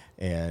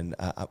 and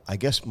I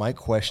guess my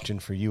question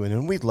for you, and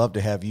then we'd love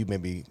to have you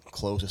maybe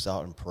close us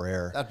out in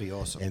prayer. That'd be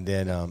awesome. And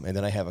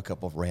then I have a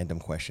couple of random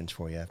questions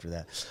for you after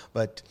that,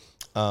 but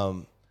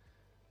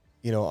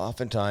you know,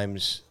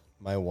 oftentimes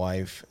my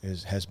wife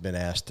has been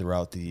asked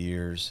throughout the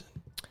years,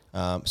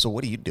 so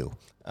what do you do?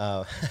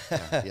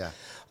 Yeah.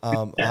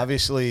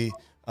 Obviously,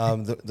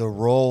 the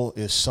role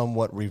is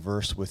somewhat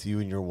reversed with you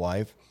and your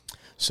wife.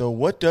 So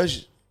what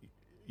does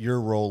your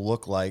role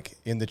look like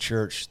in the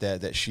church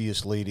that she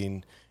is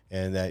leading,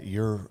 and that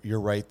you're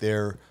right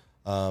there,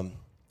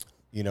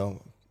 you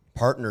know,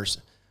 partners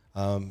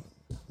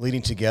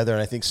leading together?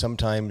 And I think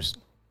sometimes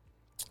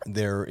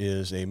there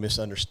is a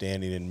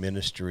misunderstanding in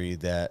ministry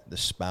that the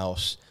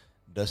spouse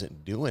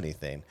doesn't do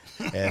anything,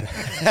 and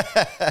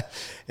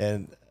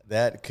and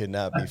that could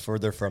not be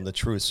further from the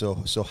truth.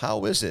 So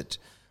how is it,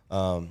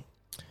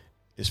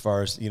 as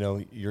far as, you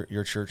know,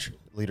 your church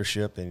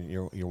leadership and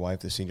your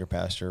wife, the senior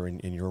pastor,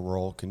 in your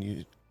role? Can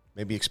you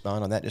maybe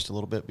expound on that just a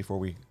little bit before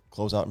we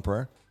close out in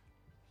prayer?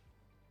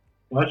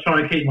 Well, I try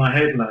and keep my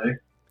head low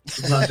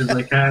as much as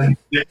I can.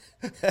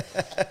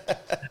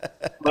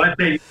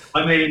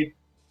 I mean,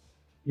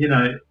 you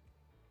know,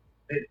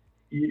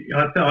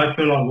 I feel like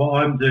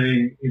what I'm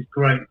doing is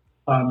great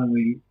fun, and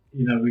we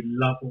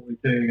love what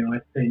we're doing. And I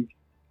think,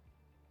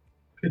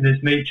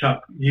 goodness me,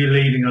 Chuck, you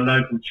leading a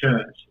local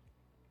church,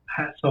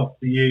 hats off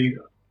to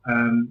you.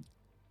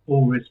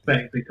 All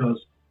respect,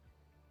 because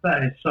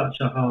that is such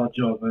a hard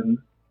job, and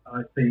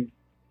I think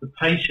the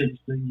patience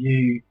that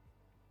you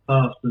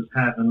pastors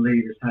have and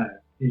leaders have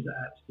is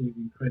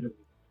absolutely incredible.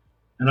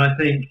 And I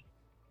think,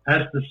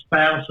 as the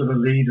spouse of a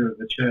leader of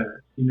the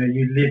church, you know,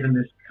 you live in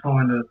this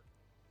kind of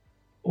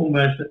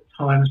almost at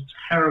times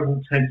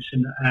terrible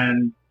tension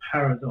and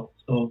paradox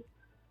of,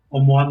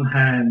 on one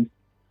hand,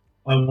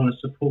 I want to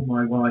support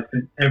my wife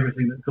in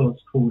everything that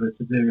God's called her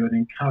to do and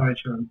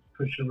encourage her and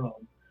push her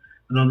on.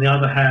 And on the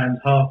other hand,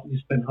 you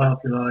spend half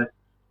your life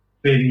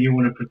feeling you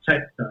want to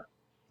protect her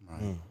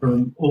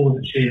from all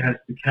that she has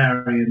to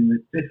carry and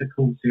the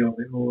difficulty of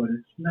it all. And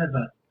it's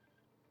never,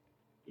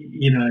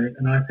 you know,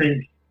 and I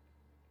think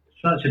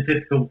such a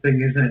difficult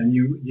thing, isn't it? And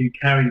you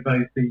carry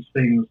both these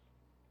things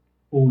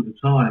all the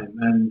time.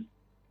 And,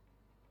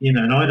 you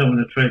know, and I don't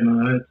want to tread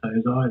on her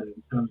toes either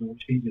in terms of what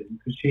she's doing,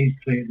 because she's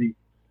clearly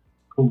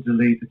called to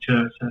lead the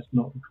church. That's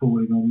not the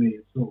calling on me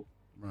at all.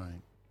 Right.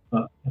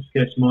 But I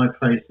guess my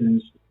place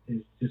is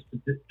just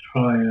to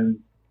try and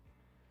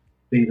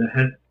be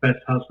the best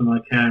husband I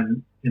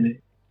can in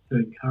it, to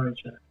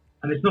encourage her.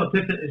 And it's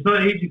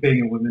not easy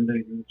being a woman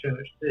leader in the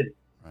church too.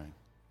 Right.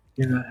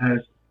 You know,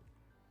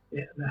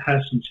 it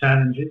has some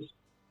challenges.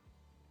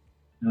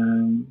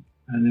 And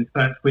in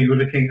fact, we were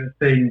looking at a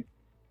thing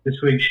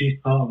this week. She's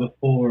part of a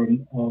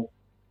forum of,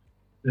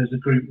 there's a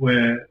group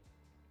where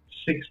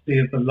 60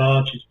 of the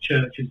largest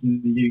churches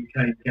in the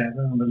UK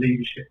gather on the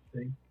leadership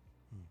thing.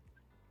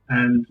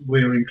 And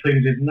we're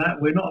included in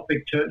that. We're not a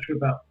big church, we're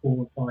about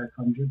 400 or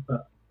 500,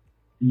 but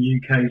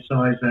in UK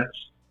size,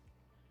 that's,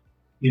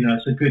 you know,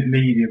 it's a good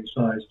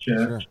medium-sized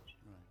church. Sure.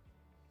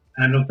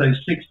 And of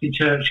those 60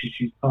 churches,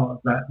 she's part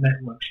of that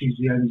network. She's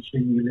the only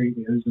senior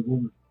leader who's a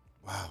woman.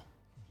 Wow.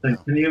 So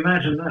can you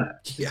imagine that?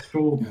 It's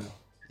extraordinary.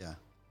 Yeah.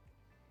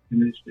 In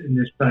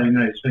this day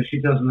and age. So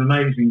she does an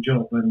amazing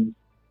job, and,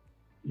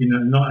 you know,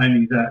 not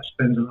only that,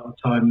 spends a lot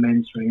of time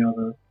mentoring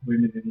other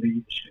women in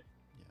leadership.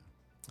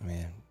 Yeah.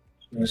 Man.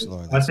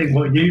 So I think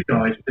what you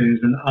guys do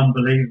is an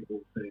unbelievable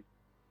thing.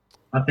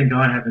 I think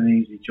I have an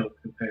easy job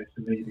compared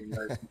to leading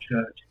local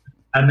church.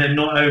 And then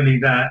not only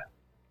that,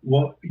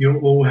 what you're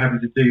all having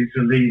to do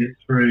to lead it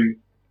through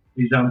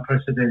these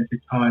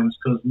unprecedented times,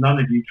 because none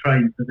of you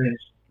trained for this.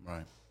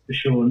 Right. For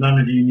sure. None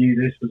of you knew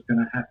this was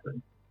going to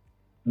happen.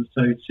 And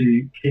so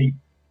to keep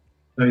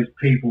those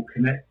people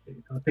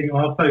connected, I think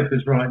our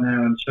focus right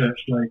now in church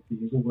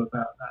locally is all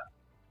about that.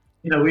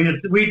 You know,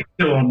 we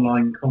do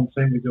online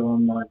content, we do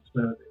online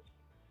service,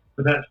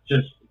 but that's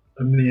just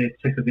a mere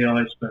tip of the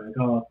iceberg.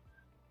 Our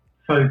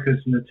focus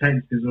and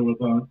attention is all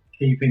about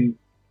keeping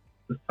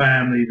the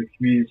family, the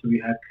community we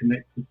have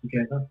connected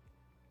together.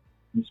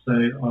 And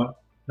so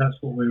that's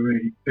what we're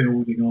really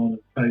building on and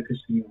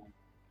focusing on.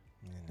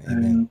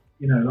 Amen. And,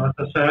 you know, like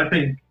I say, I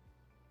think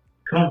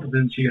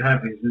confidence you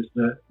have is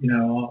that, you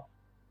know,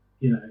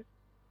 the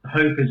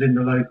hope is in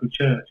the local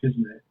church,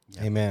 isn't it?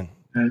 Amen.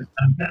 And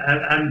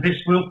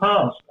this will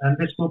pass, and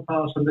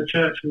the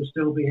church will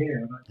still be here.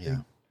 And I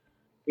think,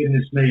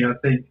 goodness me, I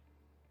think,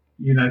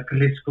 you know,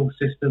 political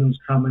systems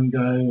come and go,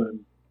 and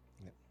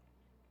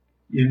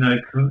you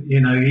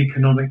know,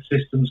 economic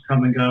systems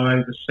come and go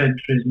over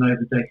centuries and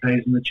over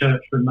decades, and the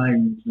church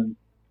remains, and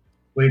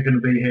we're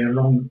going to be here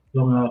long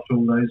after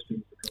all those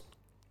things are gone.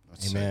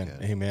 That's Amen. so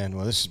good. Amen.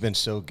 Well, this has been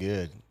so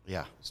good.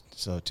 Yeah.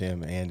 So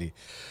Tim, Andy,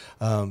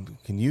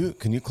 can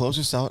you close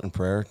us out in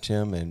prayer,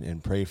 Tim,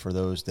 and pray for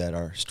those that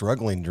are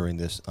struggling during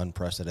this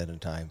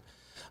unprecedented time?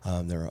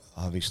 There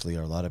obviously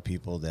are a lot of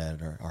people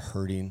that are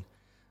hurting,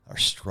 are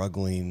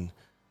struggling.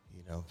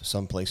 You know,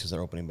 some places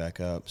are opening back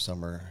up,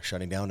 some are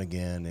shutting down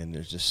again, and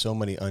there's just so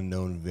many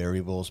unknown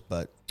variables.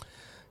 But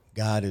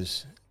God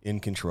is in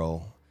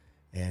control,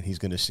 and He's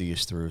going to see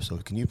us through. So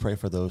can you pray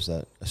for those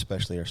that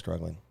especially are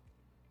struggling?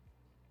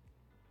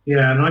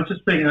 Yeah, and I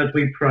just think as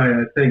we pray,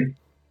 I think,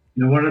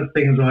 you know, one of the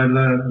things I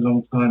learned a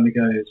long time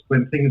ago is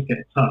when things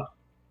get tough,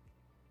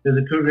 there's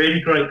a really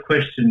great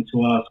question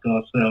to ask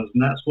ourselves,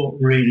 and that's what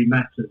really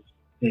matters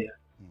here.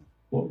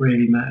 What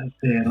really matters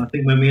here. And I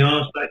think when we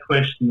ask that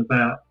question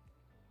about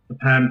the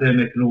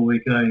pandemic and all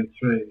we're going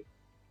through,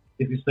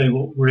 if you say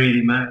what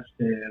really matters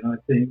here, and I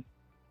think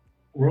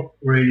what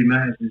really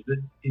matters is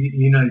that,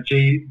 you know,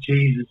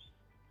 Jesus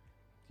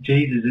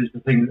is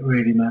the thing that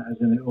really matters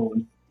in it all.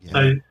 Yeah.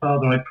 So,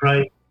 Father, I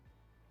pray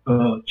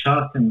for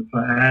Chuck and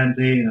for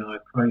Andy, and I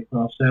pray for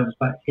ourselves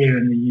back here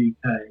in the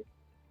UK.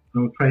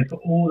 And we pray for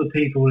all the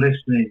people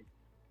listening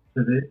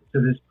to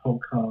this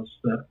podcast,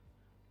 that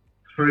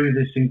through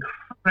this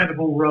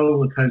incredible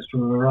roller coaster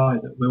of a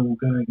ride that we're all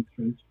going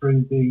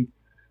through the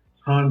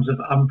times of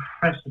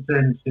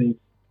unprecedented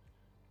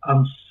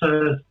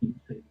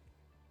uncertainty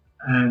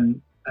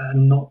and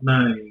not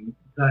knowing,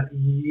 that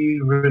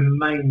you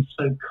remain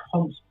so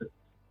constant,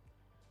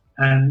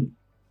 and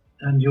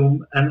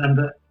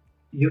that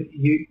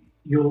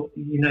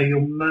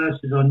your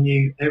mercies are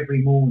new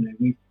every morning.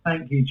 We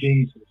thank you,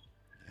 Jesus,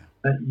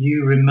 that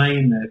you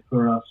remain there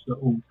for us at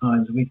all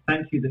times, and we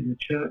thank you that your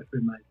church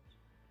remains.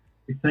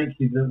 We thank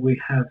you that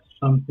we have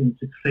something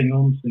to cling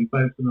on to,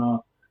 both in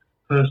our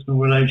personal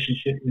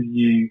relationship with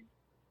you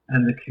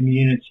and the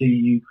community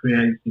you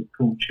created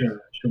called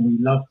church. And we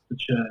love the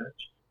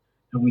church,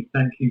 and we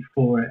thank you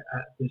for it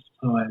at this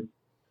time.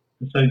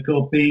 And so,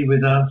 God, be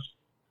with us.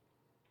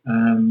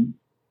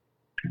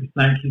 We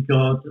thank you,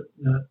 God,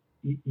 that,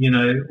 you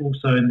know,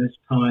 also in this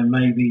time,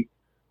 maybe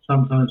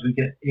sometimes we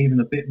get even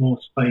a bit more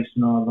space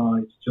in our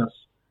lives just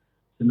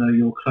to know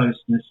your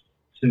closeness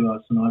to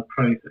us. And I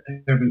pray for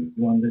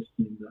everyone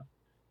listening that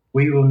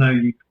we will know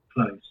you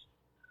close,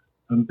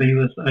 and be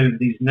with us over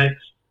these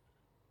next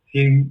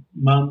few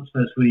months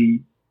as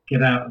we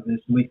get out of this.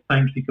 And we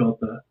thank you, God,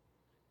 that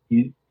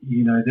you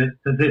know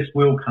that this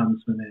will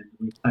come to an end.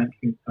 We thank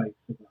you in faith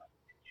for that.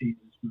 In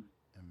Jesus' name.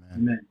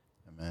 Amen.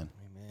 Amen.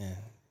 Amen.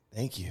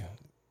 Thank you.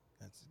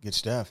 That's good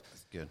stuff.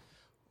 That's good.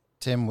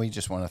 Tim, we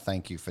just want to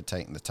thank you for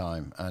taking the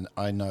time. And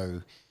I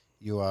know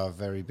you are a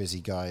very busy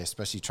guy,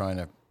 especially trying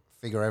to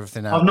figure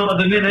everything out. I'm not at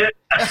the minute.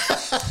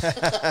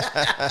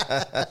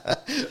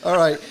 All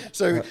right.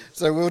 So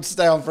we'll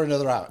stay on for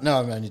another hour. No,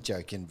 I'm only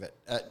joking.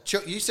 But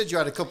Chuck, you said you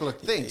had a couple of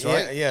things,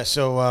 right? Yeah.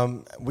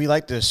 So we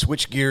like to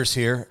switch gears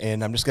here,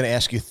 and I'm just going to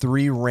ask you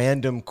three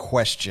random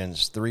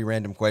questions,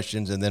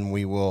 and then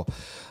we will,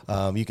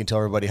 you can tell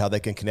everybody how they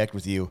can connect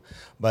with you.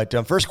 But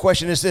first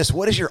question is this: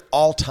 what is your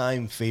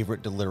all-time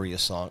favorite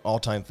Delirious song?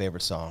 All-time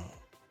favorite song?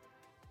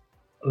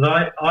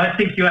 I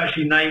think you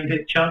actually named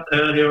it, Chuck,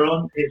 earlier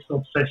on. It's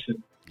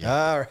Obsession.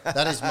 Yeah. All right.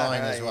 That is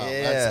mine as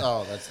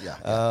well.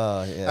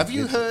 Yeah. Yeah. Have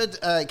you heard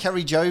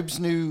Kerry Job's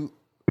new,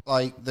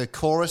 like, the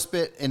chorus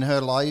bit in her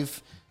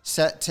live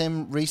set,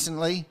 Tim,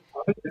 recently?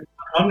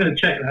 I'm going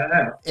to check that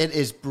out. It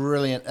is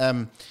brilliant.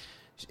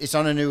 It's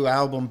on a new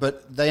album,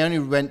 but they only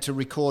went to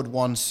record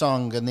one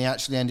song, and they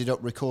actually ended up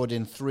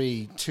recording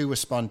three. Two were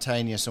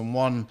spontaneous, and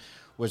one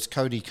was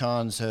Cody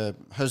Carnes, her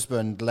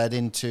husband, led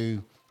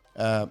into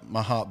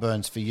My Heart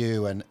Burns for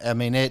You. And I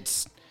mean,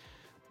 it's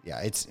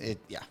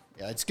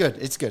good.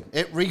 It's good.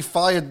 It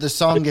refired the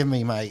song in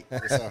me, mate.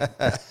 So.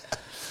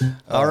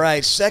 All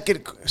right.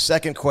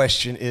 Second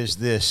question is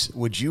this: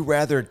 would you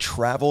rather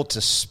travel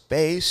to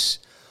space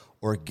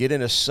or get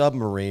in a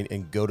submarine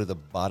and go to the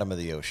bottom of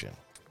the ocean?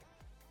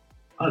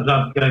 I'd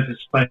love to go to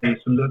space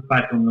and look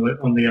back on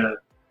the Earth.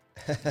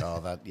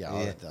 That'd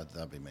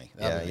be me.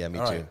 Me All too.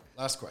 Right,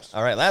 last question.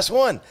 All right, last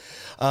one.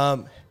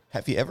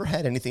 Have you ever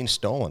had anything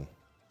stolen?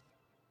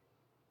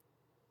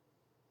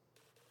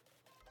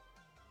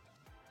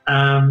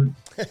 I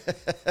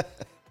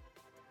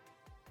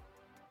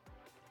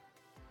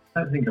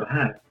don't think I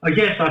have. I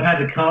guess I've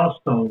had a car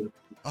stolen.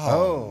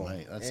 Oh,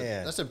 mate,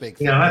 that's a big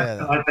thing.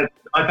 Yeah,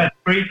 I've had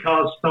 3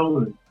 cars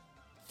stolen.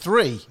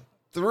 3?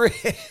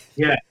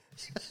 Yeah.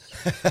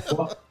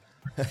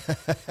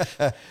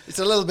 It's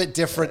a little bit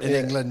different in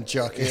England,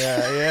 Chuck.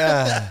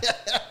 Yeah.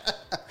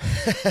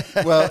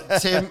 Well,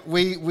 Tim,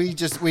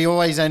 we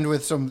always end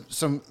with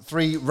some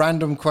 3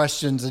 random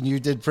questions, and you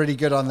did pretty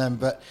good on them.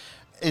 But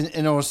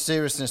in all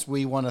seriousness,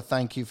 we want to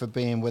thank you for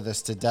being with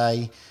us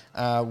today.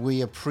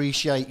 We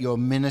appreciate your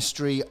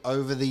ministry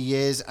over the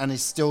years, and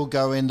it's still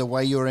going the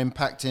way you're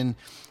impacting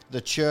the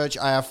church.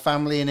 I have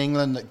family in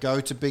England that go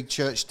to Big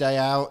Church Day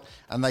Out,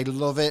 and they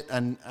love it,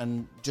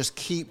 and just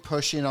keep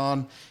pushing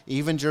on.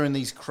 Even during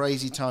these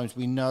crazy times,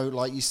 we know,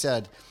 like you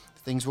said,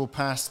 things will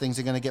pass. Things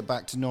are going to get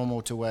back to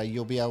normal to where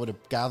you'll be able to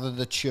gather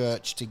the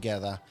church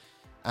together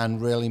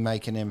and really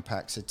make an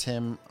impact. So,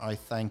 Tim, I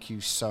thank you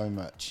so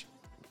much.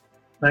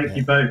 Thank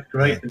you both.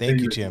 Great.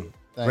 Thank you, Tim.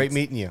 Thanks. Great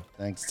meeting you.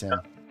 Thanks, Tim.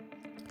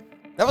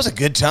 That was a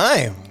good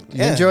time.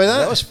 You enjoy that?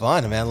 That was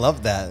fun, man. I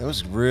loved that. It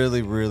was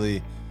really,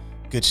 really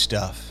good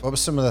stuff. What were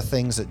some of the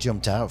things that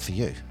jumped out for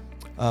you?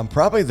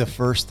 Probably the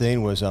first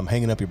thing was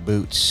hanging up your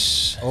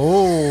boots.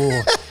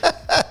 Oh,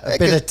 a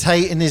bit of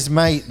Tate and his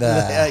mate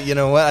there. You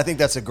know what? I think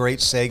that's a great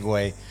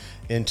segue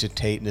into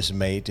Tate and his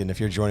mate. And if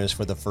you're joining us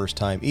for the first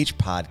time, each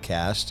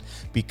podcast,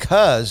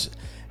 because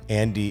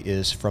Andy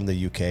is from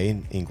the UK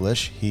in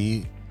English,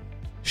 he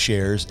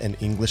shares an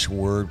English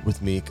word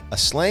with me, a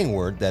slang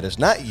word that is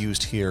not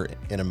used here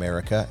in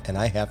America, and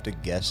I have to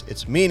guess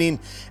its meaning.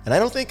 And I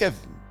don't think I've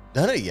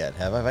done it yet.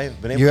 Have I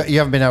been able? You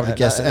haven't been able to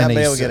guess I any. haven't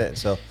been able to get it.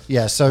 So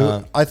yeah.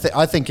 So I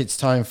think it's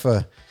time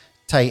for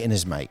Tate and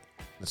his mate.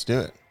 let's do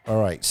it.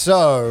 All right.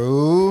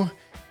 So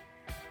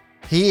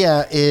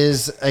here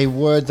is a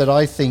word that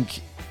I think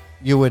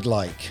you would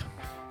like.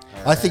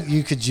 I think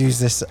you could use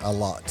this a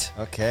lot.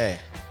 Okay.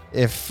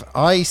 If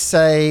I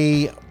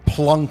say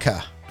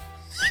plonker.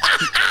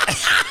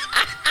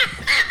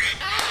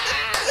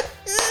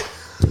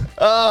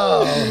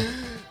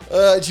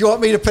 Do you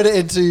want me to put it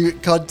into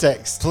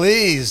context?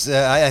 Please.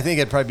 I think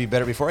it'd probably be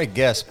better before I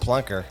guess.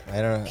 Plunker.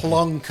 I don't know.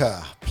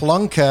 Plonker.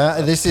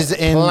 Plonker. This is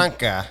in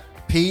Plunker.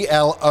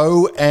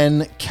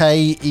 Plonker.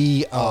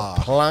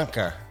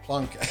 Plunker.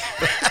 Plonker.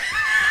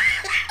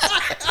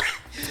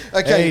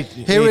 Okay,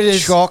 Hey, here it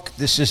is. Chuck,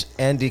 this is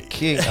Andy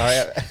King.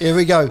 Here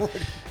we go.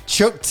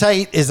 Chuck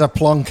Tate is a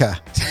plonker.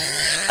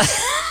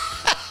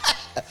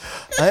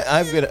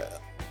 I'm gonna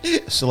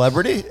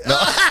celebrity.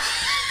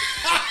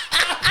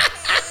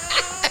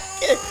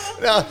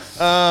 No.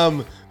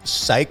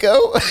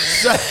 Psycho.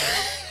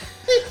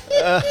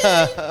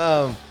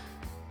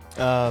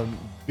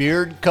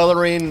 Beard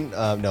coloring.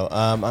 No.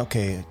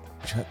 Okay.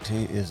 Chuck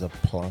Tate is a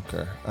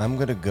plunker. I'm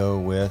gonna go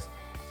with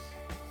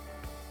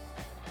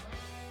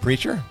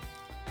preacher.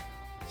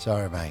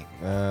 Sorry, mate.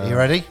 You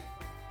ready?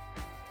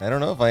 I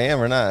don't know if I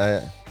am or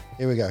not.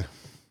 Here we go.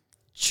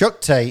 Chuck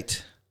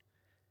Tate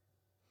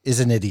is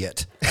an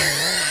idiot.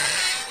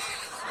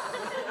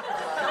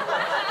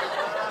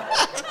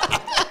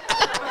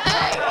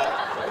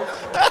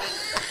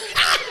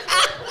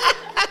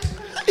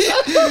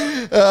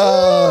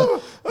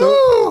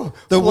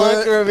 The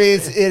word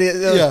means idiot.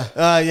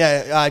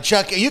 Yeah.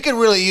 Chuck, you can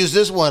really use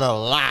this one a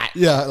lot.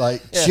 Yeah,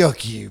 like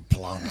Chuck, you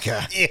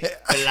plonker.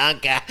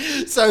 Plunker.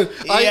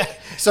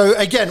 So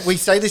again, we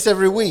say this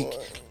every week.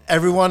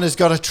 Everyone has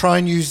got to try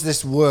and use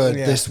this word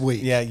this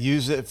week. Yeah,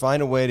 use it.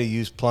 Find a way to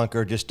use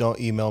plunker. Just don't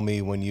email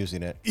me when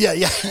using it. Yeah.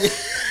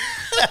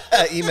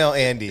 Email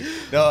Andy.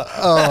 No.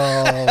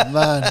 Oh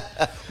man.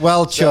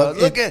 Well, Chuck,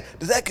 Look at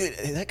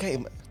that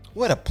guy.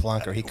 What a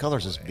plunker! He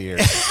colors his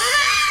beard.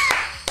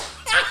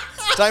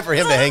 Time for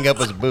him to hang up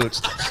his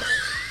boots.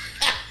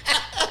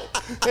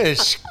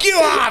 Skew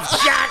off,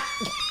 Chuck.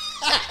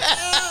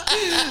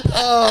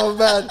 Oh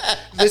man,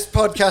 this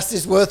podcast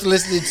is worth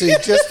listening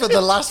to just for the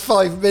last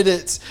 5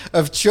 minutes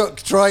of Chuck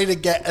trying to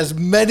get as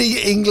many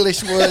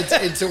English words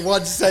into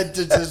one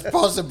sentence as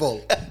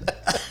possible.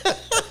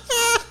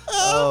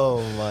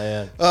 Oh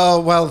man. Oh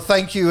well,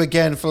 thank you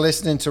again for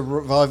listening to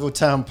Revival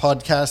Town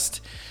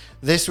Podcast.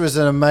 This was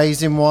an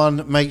amazing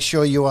one. Make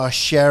sure you are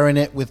sharing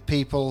it with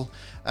people.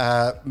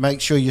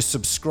 Make sure you're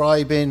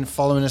subscribing,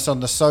 following us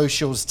on the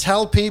socials.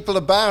 Tell people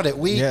about it.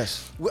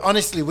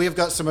 Honestly, we've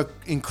got some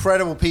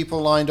incredible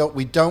people lined up.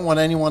 We don't want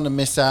anyone to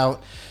miss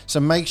out. So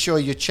make sure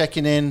you're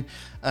checking in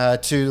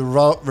to the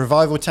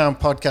Revival Town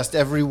Podcast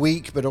every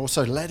week, but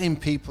also letting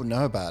people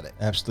know about it.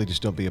 Absolutely,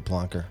 just don't be a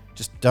plonker.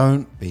 Just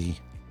don't be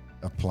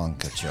a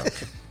plonker, Chuck.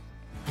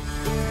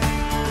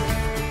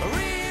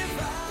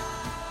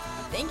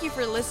 Thank you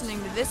for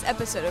listening to this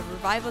episode of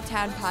Revival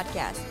Town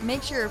Podcast.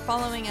 Make sure you're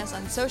following us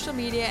on social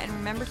media and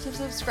remember to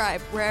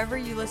subscribe wherever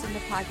you listen to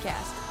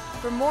podcasts.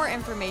 For more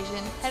information,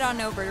 head on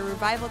over to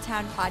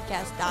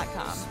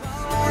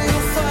revivaltownpodcast.com.